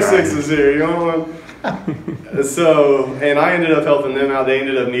like 3 R6s here. You want one? So, and I ended up helping them out. They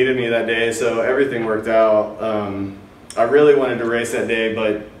ended up needing me that day, so everything worked out. I really wanted to race that day,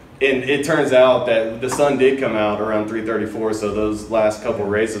 but it turns out that the sun did come out around 3:34, so those last couple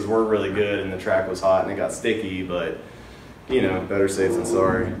races were really good, and the track was hot and it got sticky, but better safe than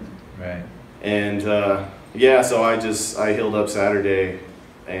sorry. Right. And yeah, so I healed up Saturday,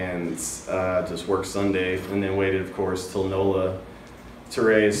 and just worked Sunday, and then waited, of course, till NOLA to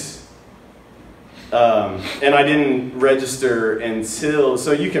race. And I didn't register until,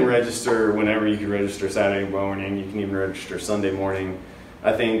 so you can register whenever. You can register Saturday morning, you can even register Sunday morning.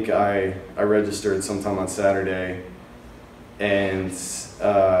 I think I registered sometime on Saturday. And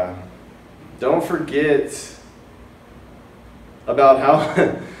don't forget about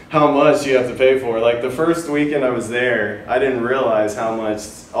how much you have to pay for. Like the first weekend I was there, I didn't realize how much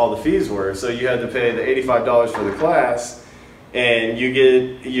all the fees were. So you had to pay the $85 for the class, and you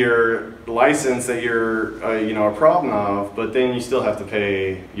get your license that you're a problem of, but then you still have to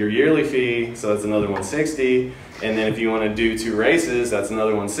pay your yearly fee, so that's another $160. And then if you want to do 2 races, that's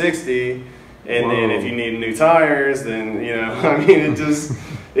another $160. And Whoa. then if you need new tires, then I mean,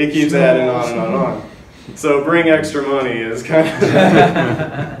 it keeps adding on and on and on. So bring extra money is kind of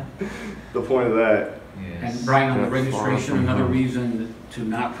the point of that. And Brian, on the That's registration, awesome. another reason to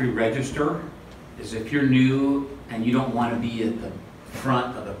not pre-register is if you're new and you don't want to be at the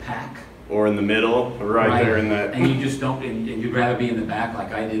front of the pack. Or in the middle, right there in that. And you just don't, and you'd rather be in the back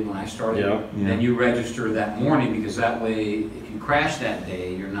like I did when I started. Yeah. Then you register that morning, because that way, if you crash that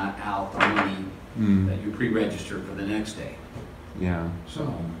day, you're not out the money that you pre-registered for the next day. Yeah.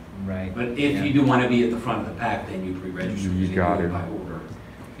 So, Right. but if you do want to be at the front of the pack, then you pre-register. You because they got do it. By order.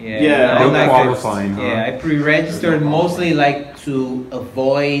 Yeah, I no like qualifying, huh? Yeah, I pre-registered mostly like to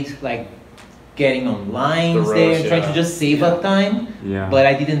avoid like getting on lines The there rush, and trying yeah. to just save up time. Yeah. But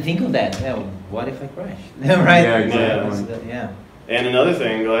I didn't think of that. Yeah, what if I crash? Right? Yeah, exactly. Yeah. And another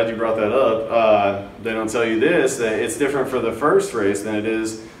thing, glad you brought that up, they don't tell you this, that it's different for the first race than it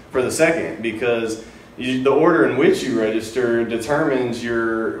is for the second, because the order in which you register determines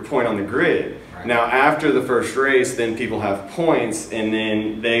your point on the grid. Right. Now, after the first race, then people have points, and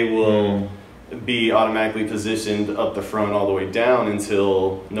then they will be automatically positioned up the front all the way down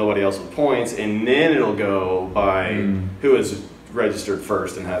until nobody else with points, and then it'll go by who is registered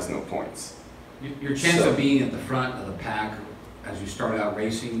first and has no points. Your chance So- of being at the front of the pack as you start out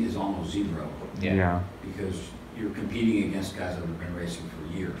racing is almost zero, Yeah. because you're competing against guys that have been racing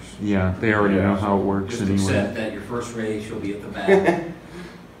for years. Yeah. They already Yeah. know how it works Just anyway. accept that your first race you'll be at the back.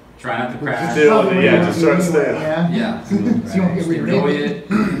 Try not to crash. Still, yeah, just try to stay up. Yeah. Yeah. So you don't get Just enjoy rear-ended. it,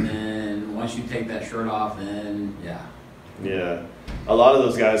 and then once you take that shirt off, then Yeah. A lot of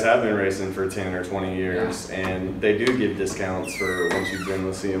those guys have been racing for 10 or 20 years, and they do give discounts for once you've been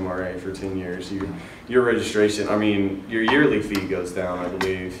with CMRA for 10 years. Your registration, I mean, your yearly fee goes down, I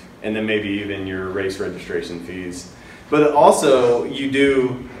believe, and then maybe even your race registration fees. But also,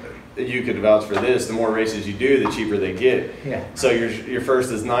 you could vouch for this, the more races you do, the cheaper they get. Yeah. So your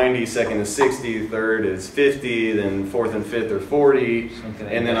first is 90, second is 60, third is 50, then fourth and fifth are 40. Something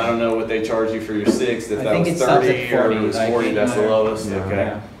like And then that. I don't know what they charge you for your sixth, if I that think was it stops at 30 or if 40, it was like, 40, that's the yeah. lowest, Yeah.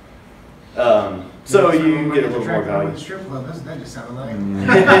 okay. Yeah. So Next time you I'm get a at the little track, more I'm at value. the strip club. That just sounded like.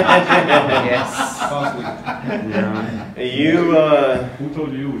 Yes. Yeah. You, Who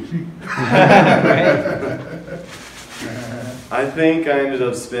told you it was cheap? I think I ended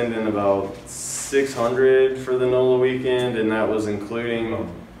up spending about $600 for the NOLA weekend, and that was including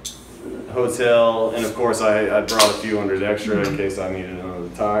hotel, and of course I brought a few hundred extra in case I needed another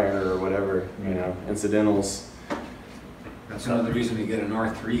tire or whatever, incidentals. that's another reason to get an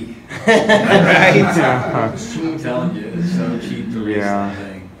R3. Right. Yeah. I'm telling you, it's so cheap to race Yeah. that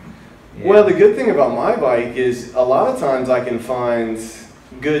thing. Well, the good thing about my bike is a lot of times I can find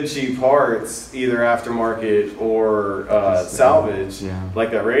good cheap parts, either aftermarket or salvage. Yeah.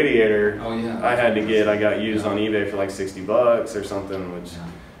 Like that radiator, Oh, yeah. I got used on eBay for like $60 or something, which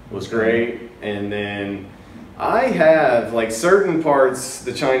was great. And then I have like certain parts,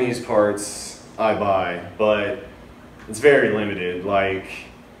 the Chinese parts I buy, but it's very limited. Like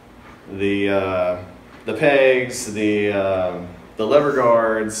the pegs, the lever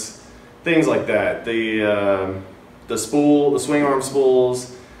guards, things like that. The spool, the swing arm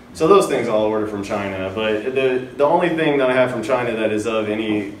spools. So those things I'll order from China. But the only thing that I have from China that is of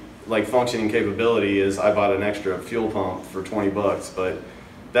any like functioning capability is I bought an extra fuel pump for $20, but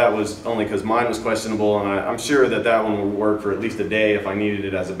that was only because mine was questionable, and I'm sure that that one would work for at least a day if I needed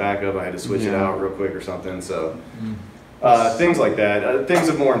it as a backup. I had to switch it out real quick or something. So things like that, things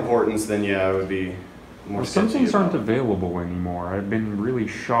of more importance than it would be more. Well, some sketchy things aren't about. available anymore. I've been really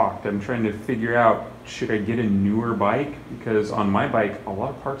shocked. I'm trying to figure out, should I get a newer bike? Because on my bike, a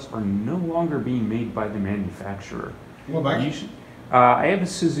lot of parts are no longer being made by the manufacturer. What bike? You should- I have a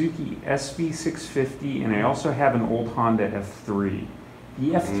Suzuki SV650, and I also have an old Honda F3.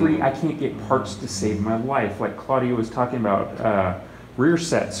 The F3, I can't get parts to save my life. Like Claudia was talking about rear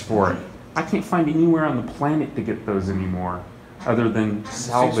sets for it. I can't find anywhere on the planet to get those anymore. other than The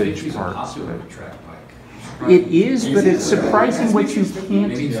salvage 650 is a parts. popular But track bike. it is, but it's surprising what you can't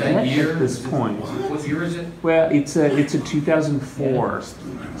Maybe it's get that year. at this point. What year is it? Well, it's a 2004,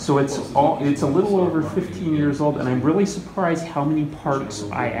 so it's a little over 15 years old, and I'm really surprised how many parts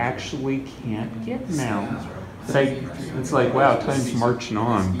I actually can't get now. It's like, wow, time's marching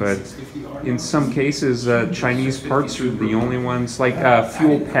on, but in some cases, Chinese parts are the only ones, like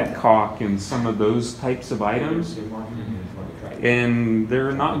fuel petcock and some of those types of items. And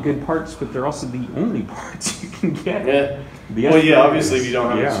they're not good parts, but they're also the only parts you can get. Yeah. Well, yeah, obviously if you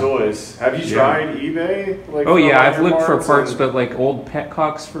don't have a choice. Have you tried eBay? Like, oh yeah, I've looked for parts, and... but like old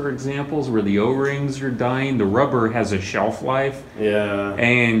petcocks, for examples, where the O-rings are dying, the rubber has a shelf life. Yeah.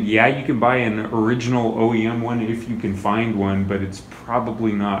 And yeah, you can buy an original OEM one if you can find one, but it's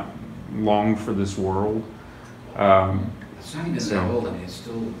probably not long for this world. It's not even that old. I mean, it's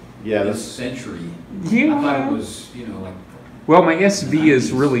still this century. Yeah. I thought it was, like. Well, my SV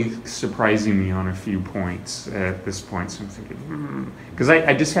is really surprising me on a few points at this point. So I'm thinking, because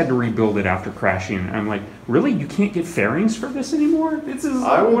I just had to rebuild it after crashing. I'm like, really, you can't get fairings for this anymore? This is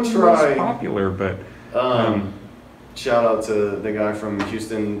I will one of the try. most popular, but shout out to the guy from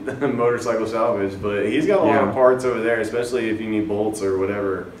Houston Motorcycle Salvage, but he's got a lot of parts over there, especially if you need bolts or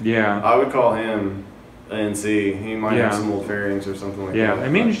whatever. Yeah, I would call him and see. He might have some old fairings or something like that. Yeah, I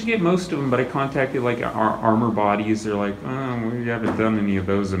managed to get most of them, but I contacted like Armor Bodies. They're like, oh, we haven't done any of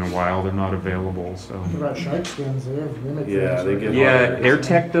those in a while. They're not available. So. What about shark skins? They get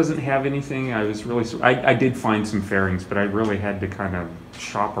AirTech doesn't have anything. I was really, I did find some fairings, but I really had to kind of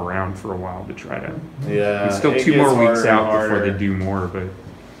shop around for a while to try to. Yeah, it's still 2 more weeks out before they do more, but.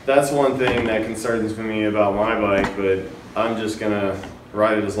 That's one thing that concerns me about my bike, but I'm just gonna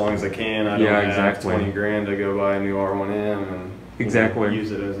ride it as long as I can. I don't have 20 grand to go buy a new R1M and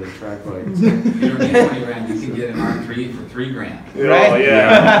use it as a track bike. You don't need 20 grand. You can get an R3 for 3 grand. Right? Oh,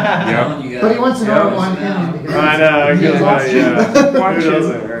 yeah. But he wants an R1M. I know. Who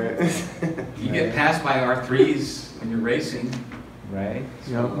doesn't, right? You get passed by R3s when you're racing. Right.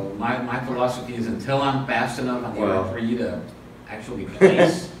 So my philosophy is until I'm fast enough on the R3 to actually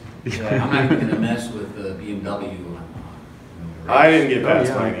place, I'm not even going to mess with the BMW. I didn't get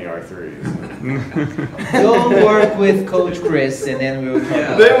passed by any R3s. We'll work with Coach Chris, and then we'll talk.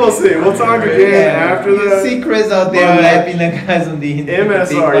 Then we'll see. We'll talk again after that. See Chris out there lapping the guys on the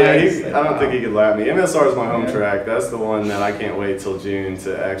MSR. I don't think he could lap me. MSR is my home track. That's the one that I can't wait till June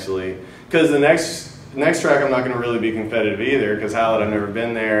to actually, because the next track I'm not going to really be competitive either. Because Hallett, I've never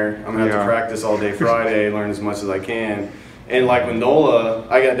been there. I'm going to have to practice all day Friday, learn as much as I can. And like with NOLA,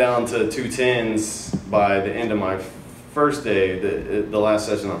 I got down to 210s by the end of my first day, the last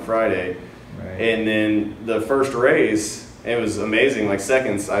session on Friday. And then the first race, it was amazing, like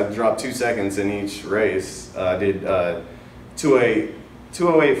seconds. I dropped 2 seconds in each race. I did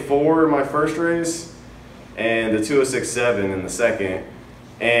 208.4 in my first race and the 206.7 in the second.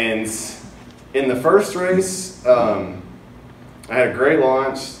 And in the first race, I had a great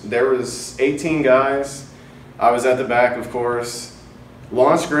launch. There was 18 guys. I was at the back, of course.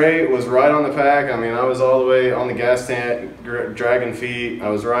 Launched great, was right on the pack. I mean, I was all the way on the gas tank, dragging feet. I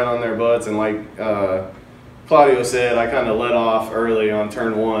was right on their butts, and like Claudio said, I kind of let off early on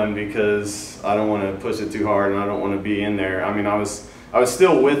turn 1 because I don't want to push it too hard, and I don't want to be in there. I mean, I was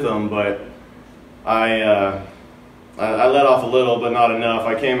still with them, but I let off a little, but not enough.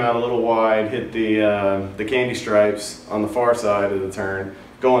 I came out a little wide, hit the candy stripes on the far side of the turn.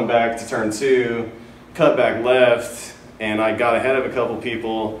 Going back to turn 2, cut back left. And I got ahead of a couple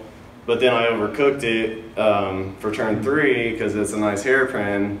people, but then I overcooked it for turn 3 because it's a nice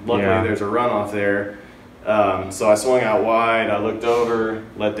hairpin. Luckily, there's a runoff there. So I swung out wide, I looked over,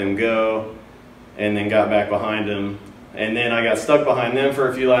 let them go, and then got back behind them. And then I got stuck behind them for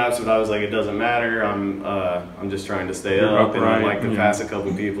a few laps, but I was like, it doesn't matter. I'm just trying to stay up, and I'd like to pass a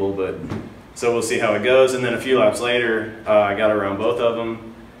couple people. But so we'll see how it goes. And then a few laps later, I got around both of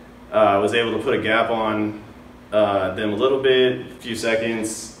them. I was able to put a gap on them a little bit, a few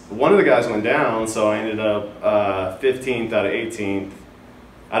seconds. One of the guys went down, so I ended up 15th out of 18th.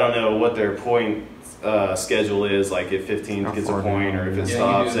 I don't know what their point schedule is, like if 15th gets a point or if it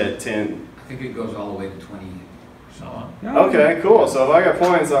stops at 10. I think it goes all the way to 20 or so on. Okay, cool. So if I got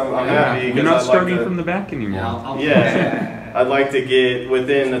points, I'm happy. You're not starting from the back anymore. I'd like to get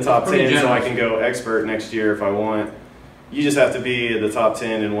within the top 10 so I can go expert next year if I want. You just have to be at the top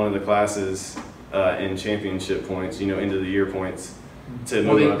 10 in one of the classes in championship points, end of the year points, to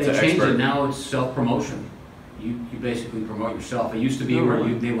move up to expert. They changed it. Now it's self-promotion. You basically promote yourself. It used to be where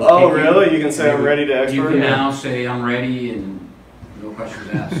they will. Oh, really? You can say I'm ready to expert? You can now say I'm ready and no questions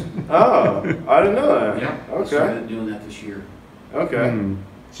asked. Oh, I didn't know that. Yeah. Okay. I started doing that this year. Okay.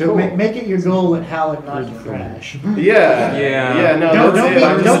 So Cool. make it your goal at Howard not to crash. Yeah. Yeah. Yeah. No. Don't that's be, it.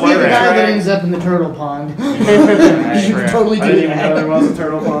 I'm don't just be the learning. guy that ends up in the turtle pond. You Right. totally I do didn't even know there that. was a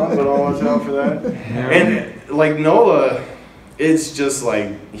turtle pond, but I'll watch out for that. And like NOLA, it's just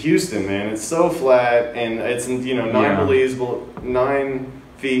like Houston, man. It's so flat, and it's 9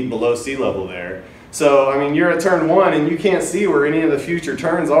 feet below sea level there. So I mean, you're at turn 1, and you can't see where any of the future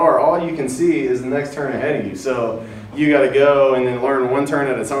turns are. All you can see is the next turn ahead of you. So you got to go and then learn one turn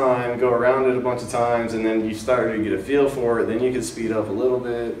at a time, go around it a bunch of times, and then you start to get a feel for it. Then you can speed up a little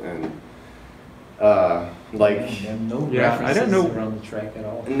bit and. There are no Yeah, I don't references know. around the track at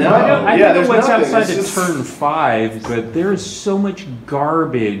all. No, I yeah, don't there's know what's nothing. outside It's of just- turn 5, but there's so much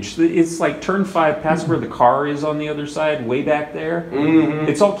garbage. It's like turn 5, past where the car is on the other side, way back there. Mhm.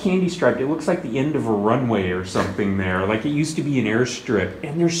 It's all candy striped. It looks like the end of a runway or something there. Like it used to be an airstrip.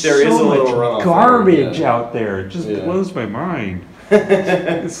 And there's There is a so little much runoff garbage there, yeah. out there. It just Yeah. blows my mind.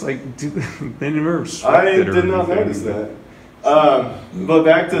 It's like, they never swept I it or did not anything. notice that. But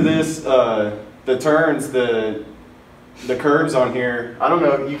back to this, the turns, the curves on here. I don't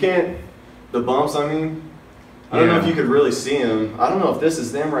know. You can't. The bumps. I mean, I don't know if you could really see them. I don't know if this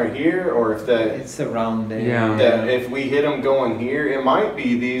is them right here or if that. It's around there. Yeah. That if we hit them going here, it might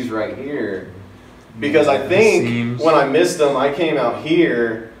be these right here. Because I think Seems. when I missed them, I came out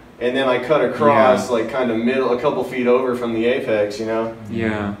here and then I cut across like kind of middle, a couple feet over from the apex, you know.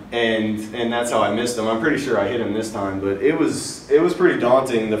 Yeah. And that's how I missed them. I'm pretty sure I hit him this time, but it was pretty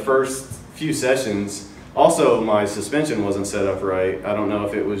daunting the first few sessions. Also, my suspension wasn't set up right. I don't know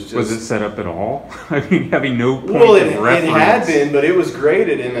if it was just. Was it set up at all? I mean, having no point Well, of it reference. had been, but it was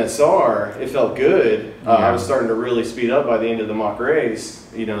graded MSR. It felt good. I Yeah. was starting to really speed up by the end of the mock race.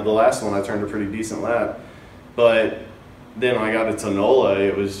 You know, the last one I turned a pretty decent lap, but then I got to Tonola.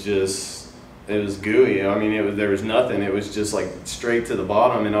 It was gooey. I mean, there was nothing. It was just like straight to the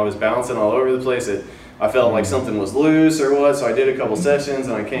bottom, and I was bouncing all over the place. I felt like something was loose or what. So I did a couple sessions,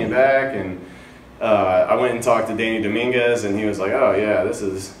 and I came back and. I went and talked to Danny Dominguez, and he was like, "Oh yeah, this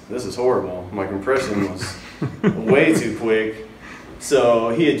is horrible. My compression was way too quick." So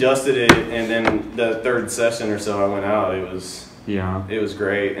he adjusted it, and then the third session or so I went out. It was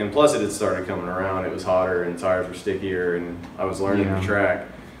great, and plus it had started coming around. It was hotter, and tires were stickier, and I was learning the track.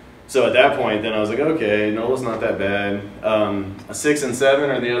 So at that point, then I was like, "Okay, Nola's not that bad." 6 and 7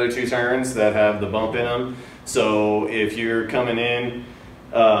 are the other two turns that have the bump in them. So if you're coming in.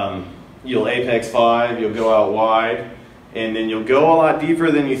 You'll apex 5, you'll go out wide, and then you'll go a lot deeper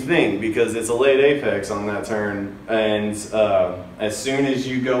than you think because it's a late apex on that turn. And as soon as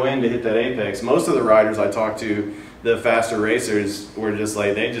you go in to hit that apex, most of the riders I talked to, the faster racers, were just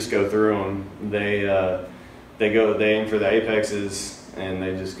like, they just go through them. They aim for the apexes, and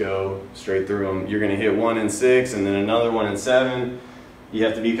they just go straight through them. You're going to hit 1 in 6 and then another 1 in 7. You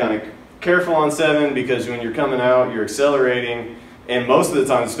have to be kind of careful on 7 because when you're coming out, you're accelerating. And most of the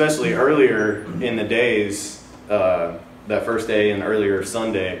time, especially earlier in the days, that first day and earlier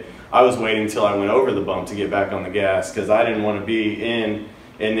Sunday, I was waiting till I went over the bump to get back on the gas because I didn't want to be in.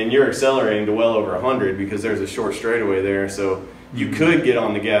 And then you're accelerating to well over 100 because there's a short straightaway there. So you could get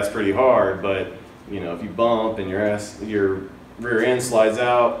on the gas pretty hard, but you know, if you bump and your rear end slides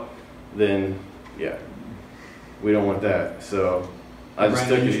out, then yeah, we don't want that. So I just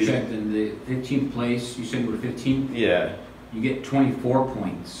took it easy. checked in the 15th place. You said you were 15th. Yeah. You get 24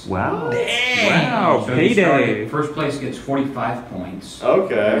 points. Wow. Dang. Wow, So you start payday. at- first place gets 45 points.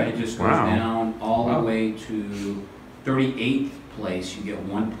 Okay. And it just goes Wow. down all the way to 38th place. You get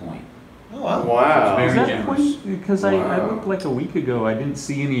 1 point. Oh, wow. Wow. Very Is that generous. point? Because I Wow. looked like a week ago. I didn't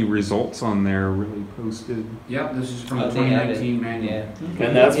see any results on there really posted. Yep, this is from Oh, the they had it. 2019 manual. Yeah.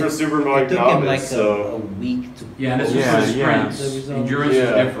 And that's It- for Superbike It took him Novice, like so. a week to. Yeah, this is Yeah, for yeah. sprints. The Endurance Yeah.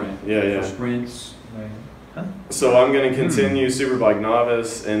 is different. Yeah, yeah. For sprints. Right. Huh? So I'm going to continue Superbike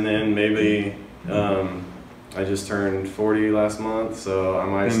Novice, and then maybe I just turned 40 last month, so I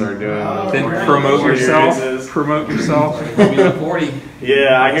might Then- start doing. Then Alright. promote 40 yourself. races. Promote yourself. Formula 40.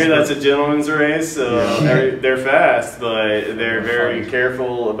 Yeah, I hear that's a gentleman's race, so Yeah. they're fast, but they're very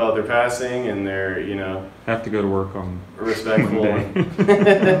careful about their passing, and they're Have to go to work on respectful.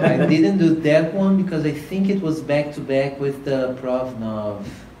 Monday. I didn't do that one because I think it was back to back with the Provnov.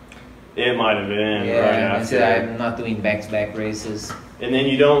 It might have been right Yeah, I said after. I'm not doing back to back races. And then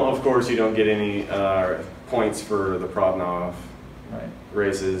you don't get any points for the Provnov Right.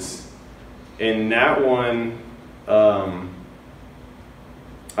 races. In that one,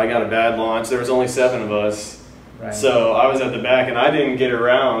 I got a bad launch. There was only 7 of us. Right. So I was at the back, and I didn't get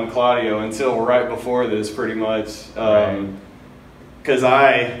around Claudio until right before this, pretty much. Right. because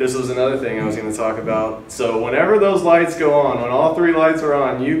this was another thing I was going to talk about. So whenever those lights go on, when all 3 lights are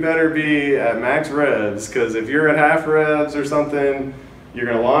on, you better be at max revs, because if you're at half revs or something, you're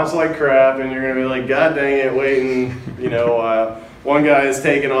going to launch like crap, and you're going to be like, God dang it, waiting, one guy is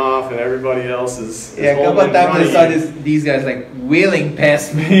taking off and everybody else is a couple of times I saw these guys like wheeling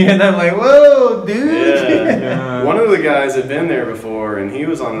past me, and I'm like, whoa, dude. Yeah. One of the guys had been there before, and he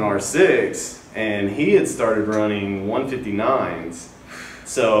was on an R6, and he had started running 159s.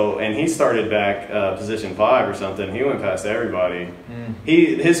 So, and he started back position 5 or something. He went past everybody.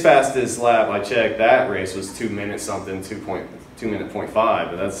 His fastest lap I checked that race was 2 minutes something, 2:0.5,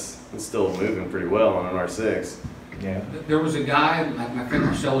 but that's still moving pretty well on an R6. Yeah. There was a guy, my friend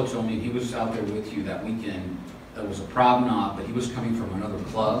Marcelo told me, he was out there with you that weekend. That was a Provenov, but he was coming from another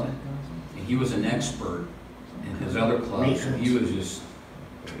club, and he was an expert in his other club. So he was just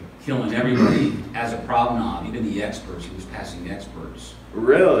killing everybody as a Provenov, even the experts. He was passing the experts.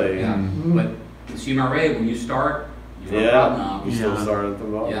 Really? Yeah. But in CMRA, when you start, you're a Provenov. You still start at the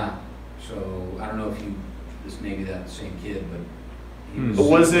bottom. Yeah. So I don't know if this may be that same kid, but.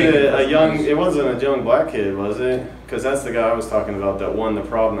 Was it a young? It wasn't a young black kid, was it? Because that's the guy I was talking about that won the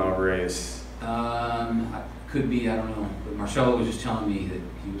Provenov race. Could be, I don't know. But Marcelo was just telling me that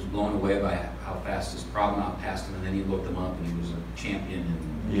he was blown away by how fast his Provenov passed him, and then he looked him up, and he was a champion.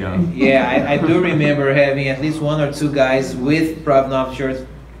 I do remember having at least 1 or 2 guys with Provenov shirts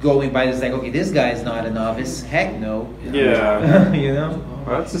going by. It's like, okay, this guy is not a novice. Heck no. Yeah.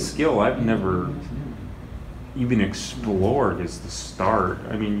 Well, that's a skill I've never even explored is the start.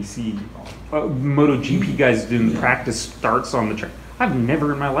 I mean, you see MotoGP guys doing practice starts on the track. I've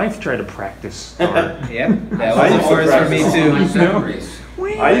never in my life tried to practice start. That was the first for me too.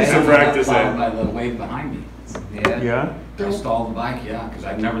 I used to practice it. By the wave behind me. Yeah. I stalled the bike, because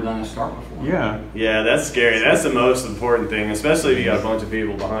I've never done a start before. Yeah, that's scary. That's the most important thing, especially if you got a bunch of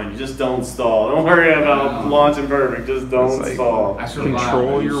people behind you. Just don't stall. Don't worry about launching perfect. Just don't stall.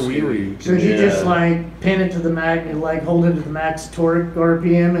 Control your wheelie. So did you just like pin it to the max, like hold it to the max torque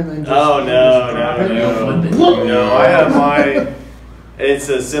RPM, and then just no. I have it's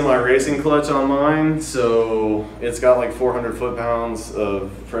a semi-racing clutch on mine, so it's got like 400 foot-pounds of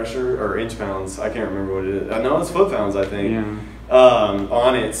pressure, or inch-pounds, I can't remember what it is. I know it's foot-pounds, I think,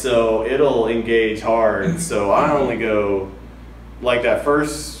 on it, so it'll engage hard. So I only go, like that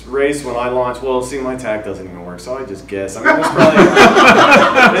first race when I launched, well, see, my tack doesn't even work, so I just guess. I mean,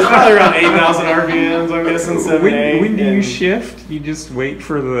 it's probably around 8,000 RPMs, I'm guessing, 7, 8. When do you shift? You just wait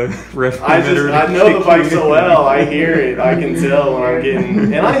for the rev I limiter know the bike so well, I hear it, I can tell when I'm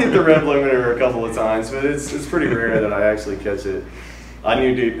getting, and I hit the rev limiter a couple of times, but it's pretty rare that I actually catch it. I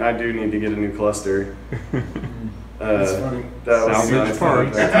do need to get a new cluster. That's funny. That was salvage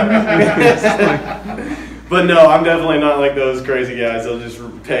parts. But no, I'm definitely not like those crazy guys. They'll just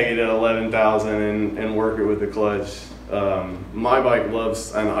peg it at 11,000 and work it with the clutch. My bike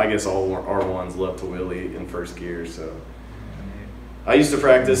loves, and I guess all R1s love to wheelie in first gear. So I used to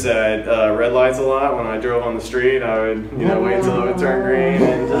practice at red lights a lot. When I drove on the street, I would wait until it would turn green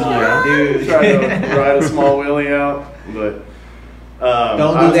and just try to ride a small wheelie out. But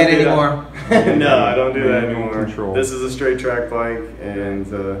don't do that anymore. No, I don't do that anymore. This is a straight track bike, and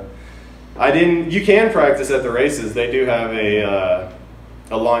you can practice at the races. They do have a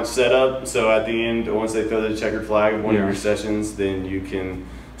launch setup, so at the end, once they throw the checkered flag of one of your sessions, then you can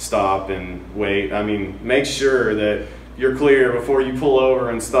stop and wait. I mean, make sure that you're clear before you pull over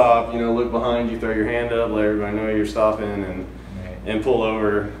and stop. Look behind you, throw your hand up, let everybody know you're stopping, and pull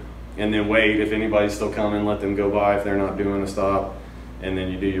over, and then wait. If anybody's still coming, let them go by if they're not doing a stop, and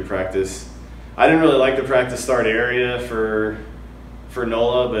then you do your practice. I didn't really like the practice start area for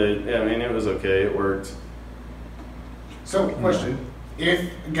NOLA, but I mean, it was okay. It worked. So, question: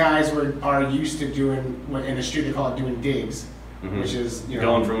 if guys are used to doing what in the street they call it doing digs, which is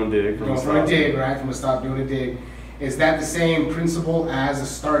going from a dig, from a stop, doing a dig, is that the same principle as a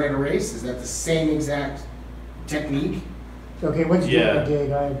start at a race? Is that the same exact technique? Okay, what's doing a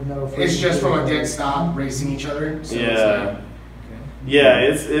dig? I have no. It's just from a dead stop racing each other. So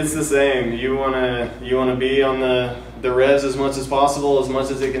it's the same. You wanna be on the revs as much as possible, as much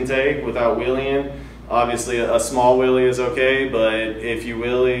as it can take without wheeling. Obviously, a small wheelie is okay, but if you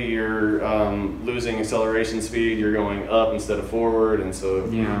wheelie, you're losing acceleration speed. You're going up instead of forward, and so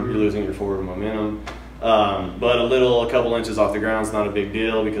you're losing your forward momentum. But a couple inches off the ground is not a big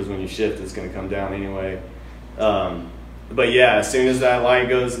deal, because when you shift, it's going to come down anyway. But yeah, as soon as that light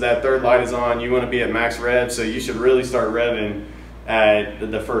goes, that third light is on, you want to be at max rev, so you should really start revving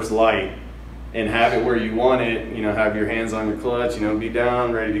at the first light and have it where you want it. Have your hands on your clutch, be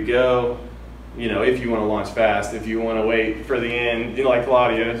down, ready to go. you know, if you want to launch fast. If you want to wait for the end, you know, like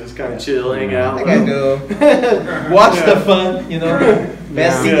Claudia, just kind of chill, hang out. I gotta go watch the fun, you know,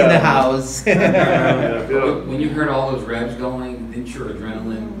 best seat in the house. When you heard all those revs going, didn't your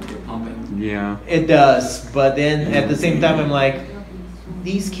adrenaline get pumping? Yeah. It does, but then at the same time, I'm like,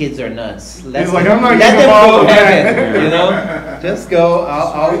 these kids are nuts. He's like, I'm not let them go involved. have it, you know. Just go.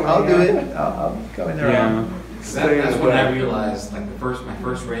 I'll do it. I'll come in around. Yeah. That's when I realized, like my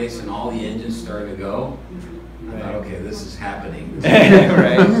first race, and all the engines started to go. I thought, okay, this is happening.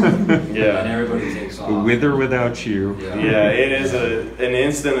 Right. And everybody takes off. With or without you. Yeah, it is an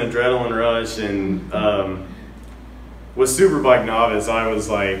instant adrenaline rush, and with Superbike Novice,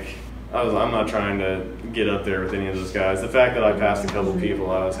 I'm not trying to get up there with any of those guys. The fact that I passed a couple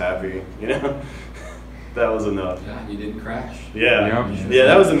people, I was happy. You know, that was enough. Yeah, you didn't crash. Yeah, Yep. yeah,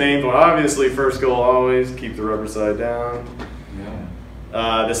 that was the main point. Obviously, first goal always keep the rubber side down.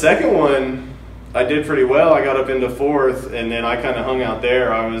 Yeah. The second one, I did pretty well. I got up into fourth, and then I kind of hung out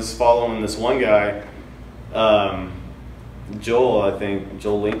there. I was following this one guy, Joel, I think,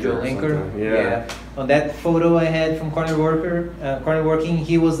 Joel Linker. Joel or Linker. something. Yeah. On that photo I had from corner working,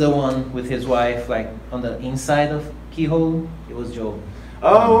 he was the one with his wife, like on the inside of keyhole. It was Joel.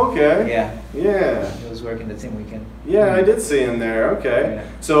 Oh, okay. Yeah. Yeah. He was working the same weekend. Yeah, I did see him there. Okay. Yeah.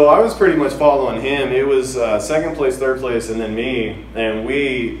 So I was pretty much following him. It was second place, third place, and then me. And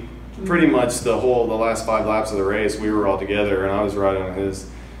we pretty much the last 5 laps of the race, we were all together, and I was riding on his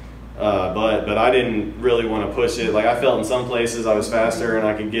but I didn't really want to push it. Like, I felt in some places I was faster and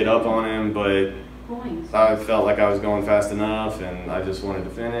I could get up on him, but I felt like I was going fast enough, and I just wanted to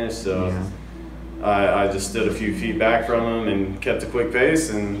finish. So I just stood a few feet back from him and kept a quick pace,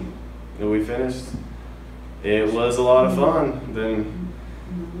 and we finished. It was a lot of fun. Then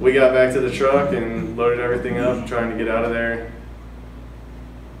we got back to the truck and loaded everything up, trying to get out of there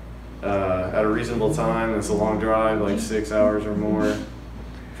at a reasonable time. It's a long drive, like 6 hours or more.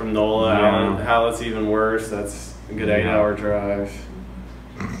 From NOLA, Hallett's even worse. That's a good 8-hour drive.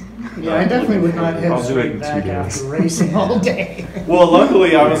 Yeah, I definitely would not head I'll do it straight in 2 back days. after racing all day. Well,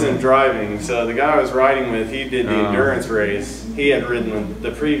 luckily I wasn't driving, so the guy I was riding with, he did the endurance race. He had ridden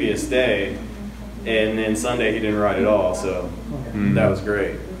the previous day, and then Sunday he didn't ride at all, so that was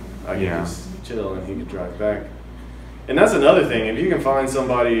great. I could just chill and he could drive back. And that's another thing, if you can find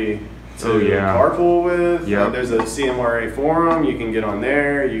somebody to carpool with, like there's a CMRA forum, you can get on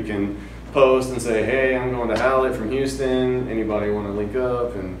there, you can post and say, hey, I'm going to Hallett from Houston, anybody want to link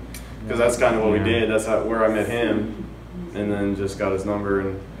up? And because that's kind of what we did. That's where I met him, and then just got his number,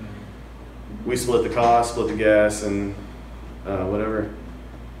 and we split the cost, split the gas, and whatever.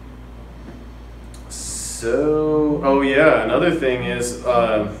 So, oh yeah, another thing is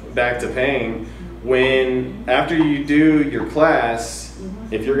back to paying. After you do your class,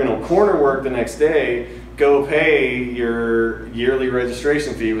 if you're going to corner work the next day, go pay your yearly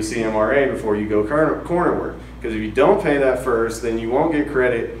registration fee with CMRA before you go corner work. Because if you don't pay that first, then you won't get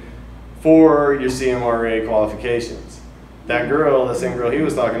credit for your CMRA qualifications. That same girl he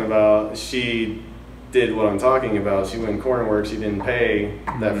was talking about, she did what I'm talking about. She went corner work, she didn't pay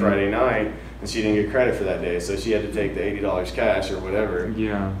that Friday night, and she didn't get credit for that day. So she had to take the $80 cash or whatever.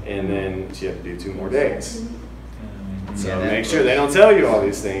 Yeah. And then she had to do 2 more days. So make sure they don't tell you all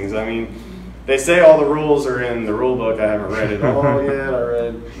these things. I mean, they say all the rules are in the rule book. I haven't read it all yet. I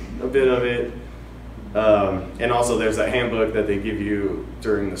read a bit of it. And also there's that handbook that they give you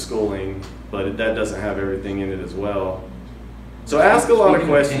during the schooling, but that doesn't have everything in it as well. So ask a lot of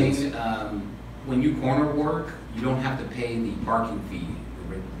questions. When you corner work, you don't have to pay the parking fee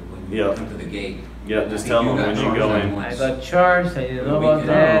when you come to the gate. Yeah, just tell them when you go in. I got charged, I didn't know about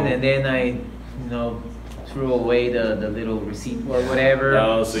that, and then I, threw away the little receipt or whatever.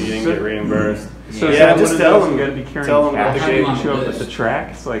 Oh, so you didn't get reimbursed. So yeah, just tell them. You gotta be carrying at the cash. gate. Show up at the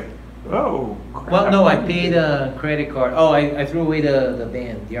track. It's like, oh, crap. Well, no, I paid a credit card. Oh, I threw away the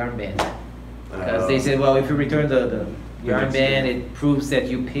armband. Because they said, well, if you return the armband, it proves that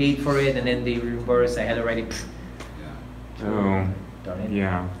you paid for it, and then they reimburse. I had already. Oh. Darn it.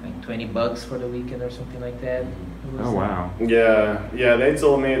 Yeah. Like $20 for the weekend or something like that. Oh wow. Yeah, they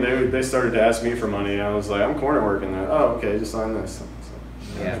told me they started to ask me for money. I was like, I'm corner working there. Oh, okay, just sign this. So,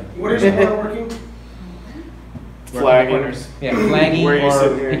 yeah. What is corner working? Flagging. Yeah, flagging Where you or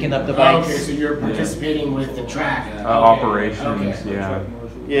sitting here? picking up the bikes. Okay, so you're participating with the track. Operations. Okay. Yeah.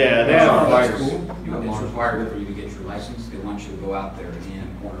 Yeah, they have That's flaggers. cool. It's required for you to get your license. They want you to go out there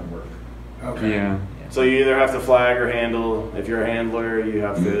and corner work. Okay. Yeah. So you either have to flag or handle. If you're a handler, you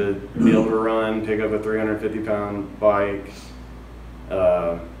have to be able to run, pick up a 350-pound bike.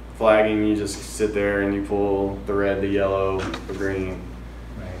 Flagging, you just sit there and you pull the red, the yellow, the green.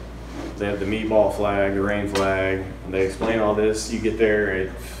 Right. They have the meatball flag, the rain flag, and they explain all this. You get there at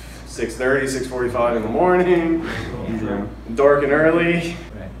 6:30, 6:45 in the morning, dark and early.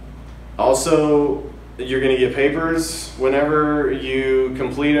 Right. Also, you're going to get papers whenever you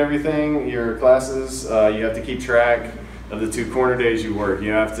complete everything, your classes. You have to keep track of the 2 corner days you work.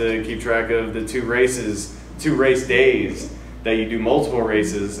 You have to keep track of the 2 race days that you do multiple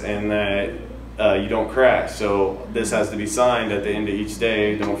races and that you don't crash. So this has to be signed at the end of each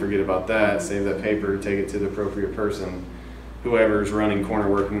day. Don't forget about that. Save that paper, take it to the appropriate person, whoever's running corner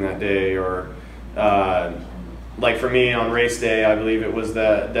working that day. Or like for me on race day, I believe it was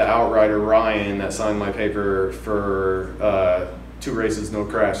the outrider Ryan that signed my paper for 2 races, no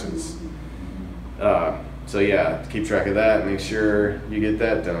crashes. So yeah, keep track of that. Make sure you get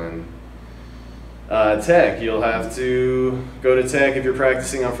that done. Tech, you'll have to go to tech if you're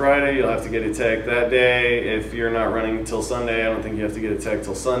practicing on Friday. You'll have to get a tech that day. If you're not running until Sunday, I don't think you have to get a tech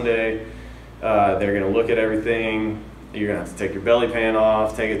till Sunday. They're going to look at everything. You're going to have to take your belly pan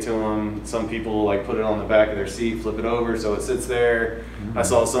off, take it to them. Some people like put it on the back of their seat, flip it over so it sits there. I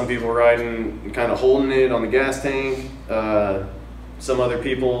saw some people riding, kind of holding it on the gas tank. Some other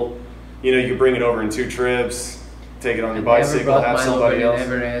people, you know, you bring it over in 2 trips, take it on your bicycle, have somebody else.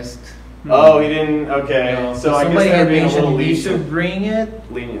 Never asked. Oh, he didn't? Okay. No, So I guess somebody they're had being a little mentioned we should lenient. bring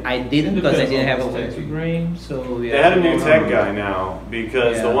it. Lenient. I didn't because I Depends didn't on have a the way tech. to bring. So They had a new tech guy now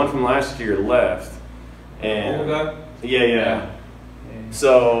because Yeah. the one from last year left. And Old guy? yeah.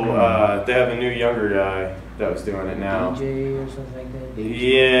 So they have a new younger guy that was doing it now. DJ or something like that.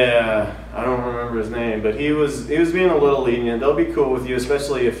 Yeah, I don't remember his name, but he was being a little lenient. They'll be cool with you,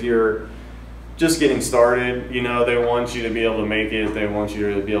 especially if you're just getting started. You know, they want you to be able to make it. They want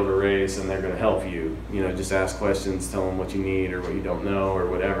you to be able to race, and they're going to help you. You know, just ask questions, tell them what you need or what you don't know or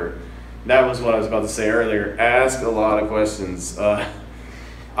whatever. That was what I was about to say earlier. Ask a lot of questions.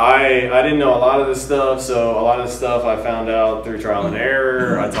 I didn't know a lot of this stuff, so a lot of the stuff I found out through trial and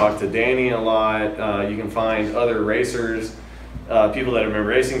error. I talked to Danny a lot. You can find other racers, people that have been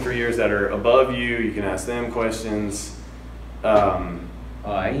racing for years that are above you. You can ask them questions.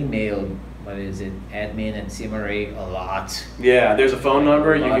 I emailed, what is it, admin at CMRA a lot. Yeah, there's a phone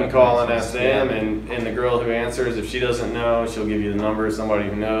number you A lot can of call and questions, ask them, yeah. and the girl who answers, if she doesn't know, she'll give you the number of somebody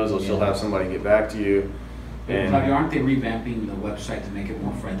who knows, or she'll Yeah. have somebody get back to you. Claudia, aren't they revamping the website to make it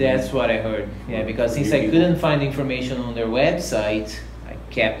more friendly? That's what I heard. Yeah, because since I couldn't find information on their website, I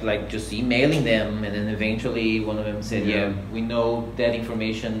kept like just emailing them, and then eventually one of them said, "Yeah, we know that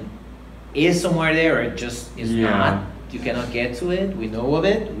information is somewhere there, or it just is not. You cannot get to it. We know of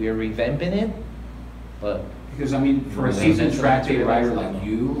it. We are revamping it, but." Because I mean, for a Yeah. seasoned track day Yeah. rider like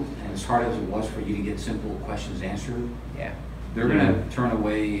you, and as hard as it was for you to get simple questions answered, Yeah, they're gonna turn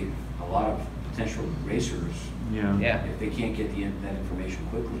away a lot of potential racers yeah, if they can't get that information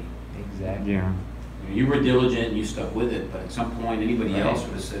quickly. exactly. Yeah. You were diligent and you stuck with it, but at some point, anybody Right. else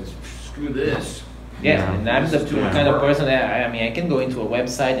would have said, screw this. Yeah, Yeah. and I'm the This is too much kind of work. person that I mean I can go into a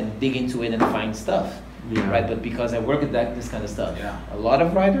website and dig into it and find stuff, Yeah. right? But because I work at this kind of stuff, Yeah. a lot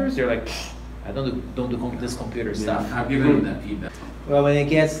of riders they're like, I don't do this computer stuff. I've given them that feedback. Well, when it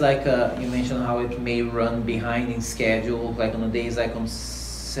gets like you mentioned how it may run behind in schedule, like on the days like on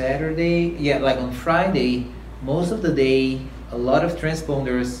Saturday, yeah, like on Friday, most of the day, a lot of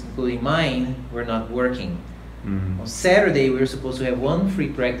transponders, including mine, were not working. On Saturday, we were supposed to have one free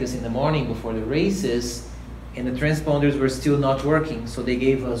practice in the morning before the races, and the transponders were still not working. So they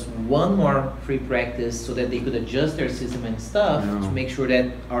gave us one more free practice so that they could adjust their system and stuff Yeah. to make sure that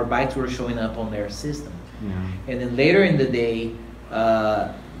our bikes were showing up on their system. Yeah. And then later in the day,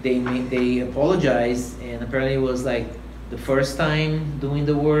 they apologized, and apparently it was like the first time doing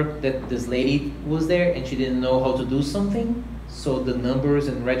the work that this lady was there, and she didn't know how to do something, so the numbers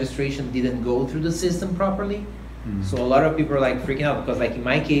and registration didn't go through the system properly. So a lot of people are like freaking out because, like in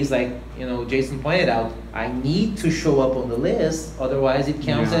my case, like you know, Jason pointed out, I need to show up on the list, otherwise it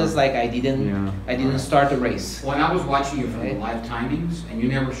counts Yeah. as like I didn't start the race. Well, and I was watching you from the Right. live timings, and you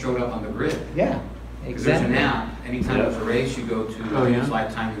never showed up on the grid. Yeah, Because there's exactly. an app, anytime there's a race, you go to Oh, yeah?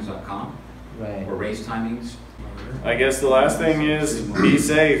 livetimings.com Right. or race timings. I guess the last thing is be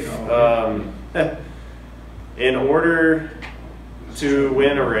safe. In order to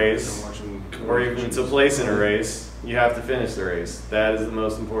win a race, or even to place in a race, you have to finish the race. That is the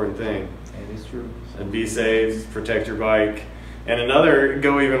most important thing. That is true. And be safe, protect your bike. And another,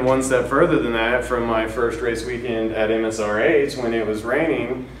 go even one step further than that, from my first race weekend at MSRH when it was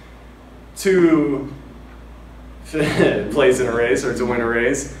raining, to place in a race or to win a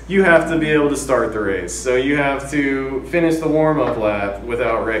race, you have to be able to start the race. So you have to finish the warm-up lap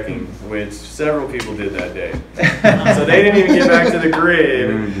without wrecking, which several people did that day. So they didn't even get back to the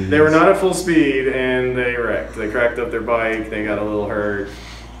grid They were not at full speed, and they wrecked. They cracked up their bike. They got a little hurt.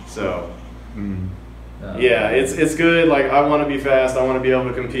 So, yeah, it's good. Like, I want to be fast. I want to be able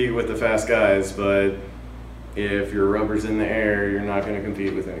to compete with the fast guys. But if your rubber's in the air, you're not going to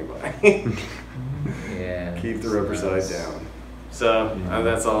compete with anybody. Yeah. Keep the rubber side down. So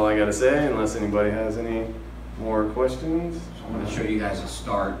that's all I got to say. Unless anybody has any more questions. I'm going to show you guys a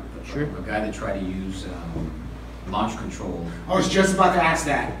start. Sure. A guy that tried to use launch control. I was just about to ask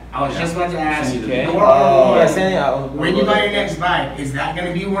that. Okay. When you buy your next bike, is that going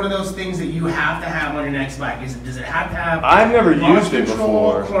to be one of those things that you have to have on your next bike? Does it have to have? I've never launch used it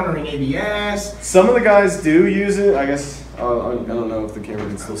control, before. cornering ABS. Some of the guys do use it. I guess I don't know if the camera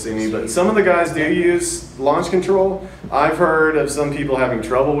can still see me, but some of the guys do use launch control. I've heard of some people having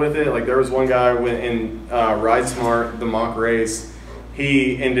trouble with it. Like, there was one guy in Ride Smart, the mock race.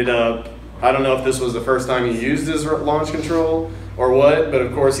 He ended up, I don't know if this was the first time he used his launch control or what, but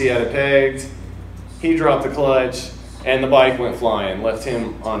of course he had it pegged. He dropped the clutch and the bike went flying, left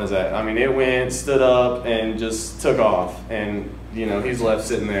him on his ass. I mean, it went, stood up, and just took off. And, you know, he's left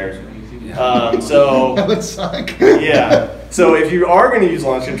sitting there. So That would suck. yeah. So if you are going to use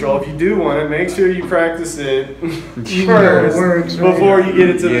launch control, if you do want it, make sure you practice it first works, right? before you get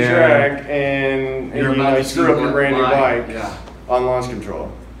it to the track and You're you know, about you to screw see up your what brand new live- bike Yeah. on launch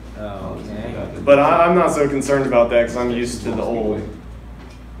control. Oh, okay. But I'm not so concerned about that because I'm used to the old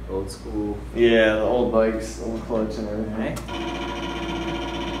school. Yeah, the old bikes, old clutch and everything.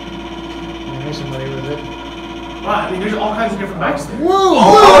 There's somebody with it. Wow, I mean, there's all kinds of different bikes there. Whoa!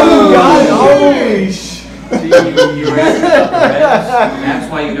 Oh, God! Holy sh! See, you revved up the revs.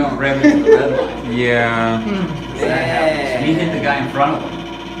 That's why you don't rev it to the red line. Yeah. That happens. And he hit the guy in front of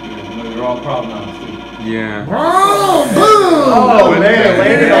him. They're all problems. Yeah. Oh, boom! Oh, man, it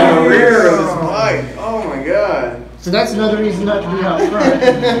landed on the rear of his bike. Oh, my God. So that's another reason not to be out front.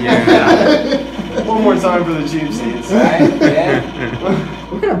 Yeah. One more time for the cheap seats. Right? Yeah.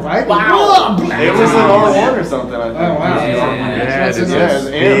 What kind of bike? Wow. It was an R1 or something, I think. Oh, wow. Yeah, That's it is. Yeah,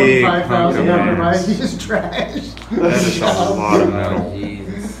 Big $5,000 bike. hunk You of just trashed. That is a lot of metal.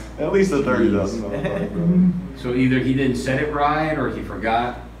 Jesus. At least a $30,000. So either he didn't set it right or he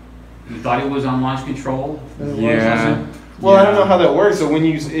forgot. He thought he was on launch control. Yeah. Well, I don't know how that works. So when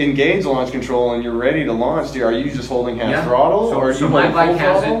you engage launch control and you're ready to launch, are you just holding half throttle? So, or are so you my holding bike full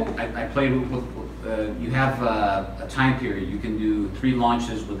has throttle? it. I played with you have a time period. You can do 3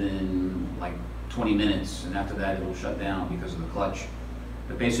 launches within like 20 minutes, and after that it'll shut down because of the clutch.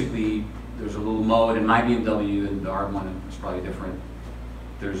 But basically, there's a little mode in my BMW, and the R1 is probably different.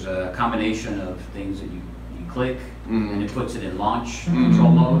 There's a combination of things that you click, and it puts it in launch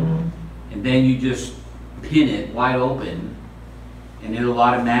control mode, and then you just pin it wide open, and it'll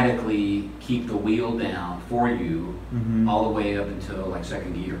automatically keep the wheel down for you all the way up until like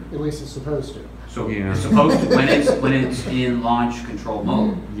 2nd gear. At least it's supposed to. So Yeah. it's supposed to when it's in launch control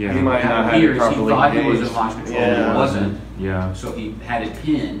mode. Yeah. He might What not happened have here it is he properly thought it was in engaged. launch control, Yeah. but it wasn't. Yeah. So he had it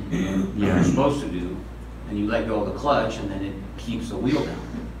pinned, like you're supposed to do, and you let go of the clutch, and then it keeps the wheel down.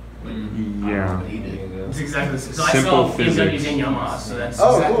 I don't know Yeah. what he did. It's exactly the same. So Simple I sell BMWs physics. and Yamaha, so that's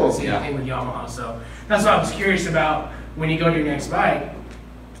Oh, exactly cool. the same thing with Yamaha. So that's what I was curious about when you go to your next bike,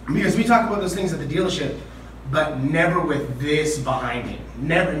 because we talk about those things at the dealership, but never with this behind it.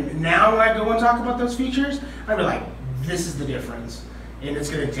 Never. Now when I go and talk about those features, I'd be like, this is the difference. And it's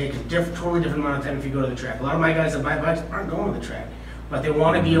going to take a totally different amount of time if you go to the track. A lot of my guys that buy bikes aren't going to the track, but they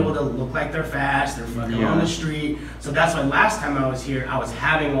want to be able to look like they're fast, they're fucking on the street. So that's why last time I was here, I was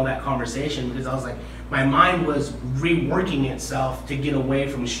having all that conversation because I was like, my mind was reworking itself to get away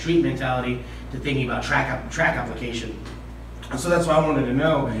from street mentality to thinking about track application. And so that's why I wanted to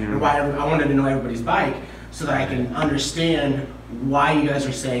know, and why I wanted to know everybody's bike, so that I can understand why you guys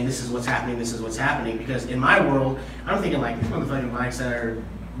are saying this is what's happening, this is what's happening. Because in my world, I'm thinking like these motherfucking bikes that are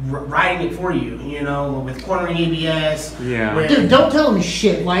riding it for you, you know, with cornering ABS. Yeah. where- Dude, don't tell him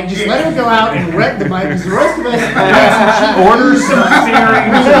shit. Like, just let him go out and wreck the bike, because the rest of us have some Order some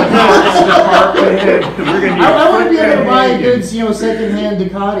I want to be able to buy a good, you know, second-hand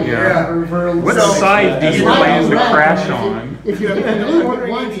Ducati. Yeah. For What so- side do you It's not plan to wreck, crash I mean, on? If you really want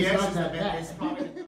one, it's not that bad.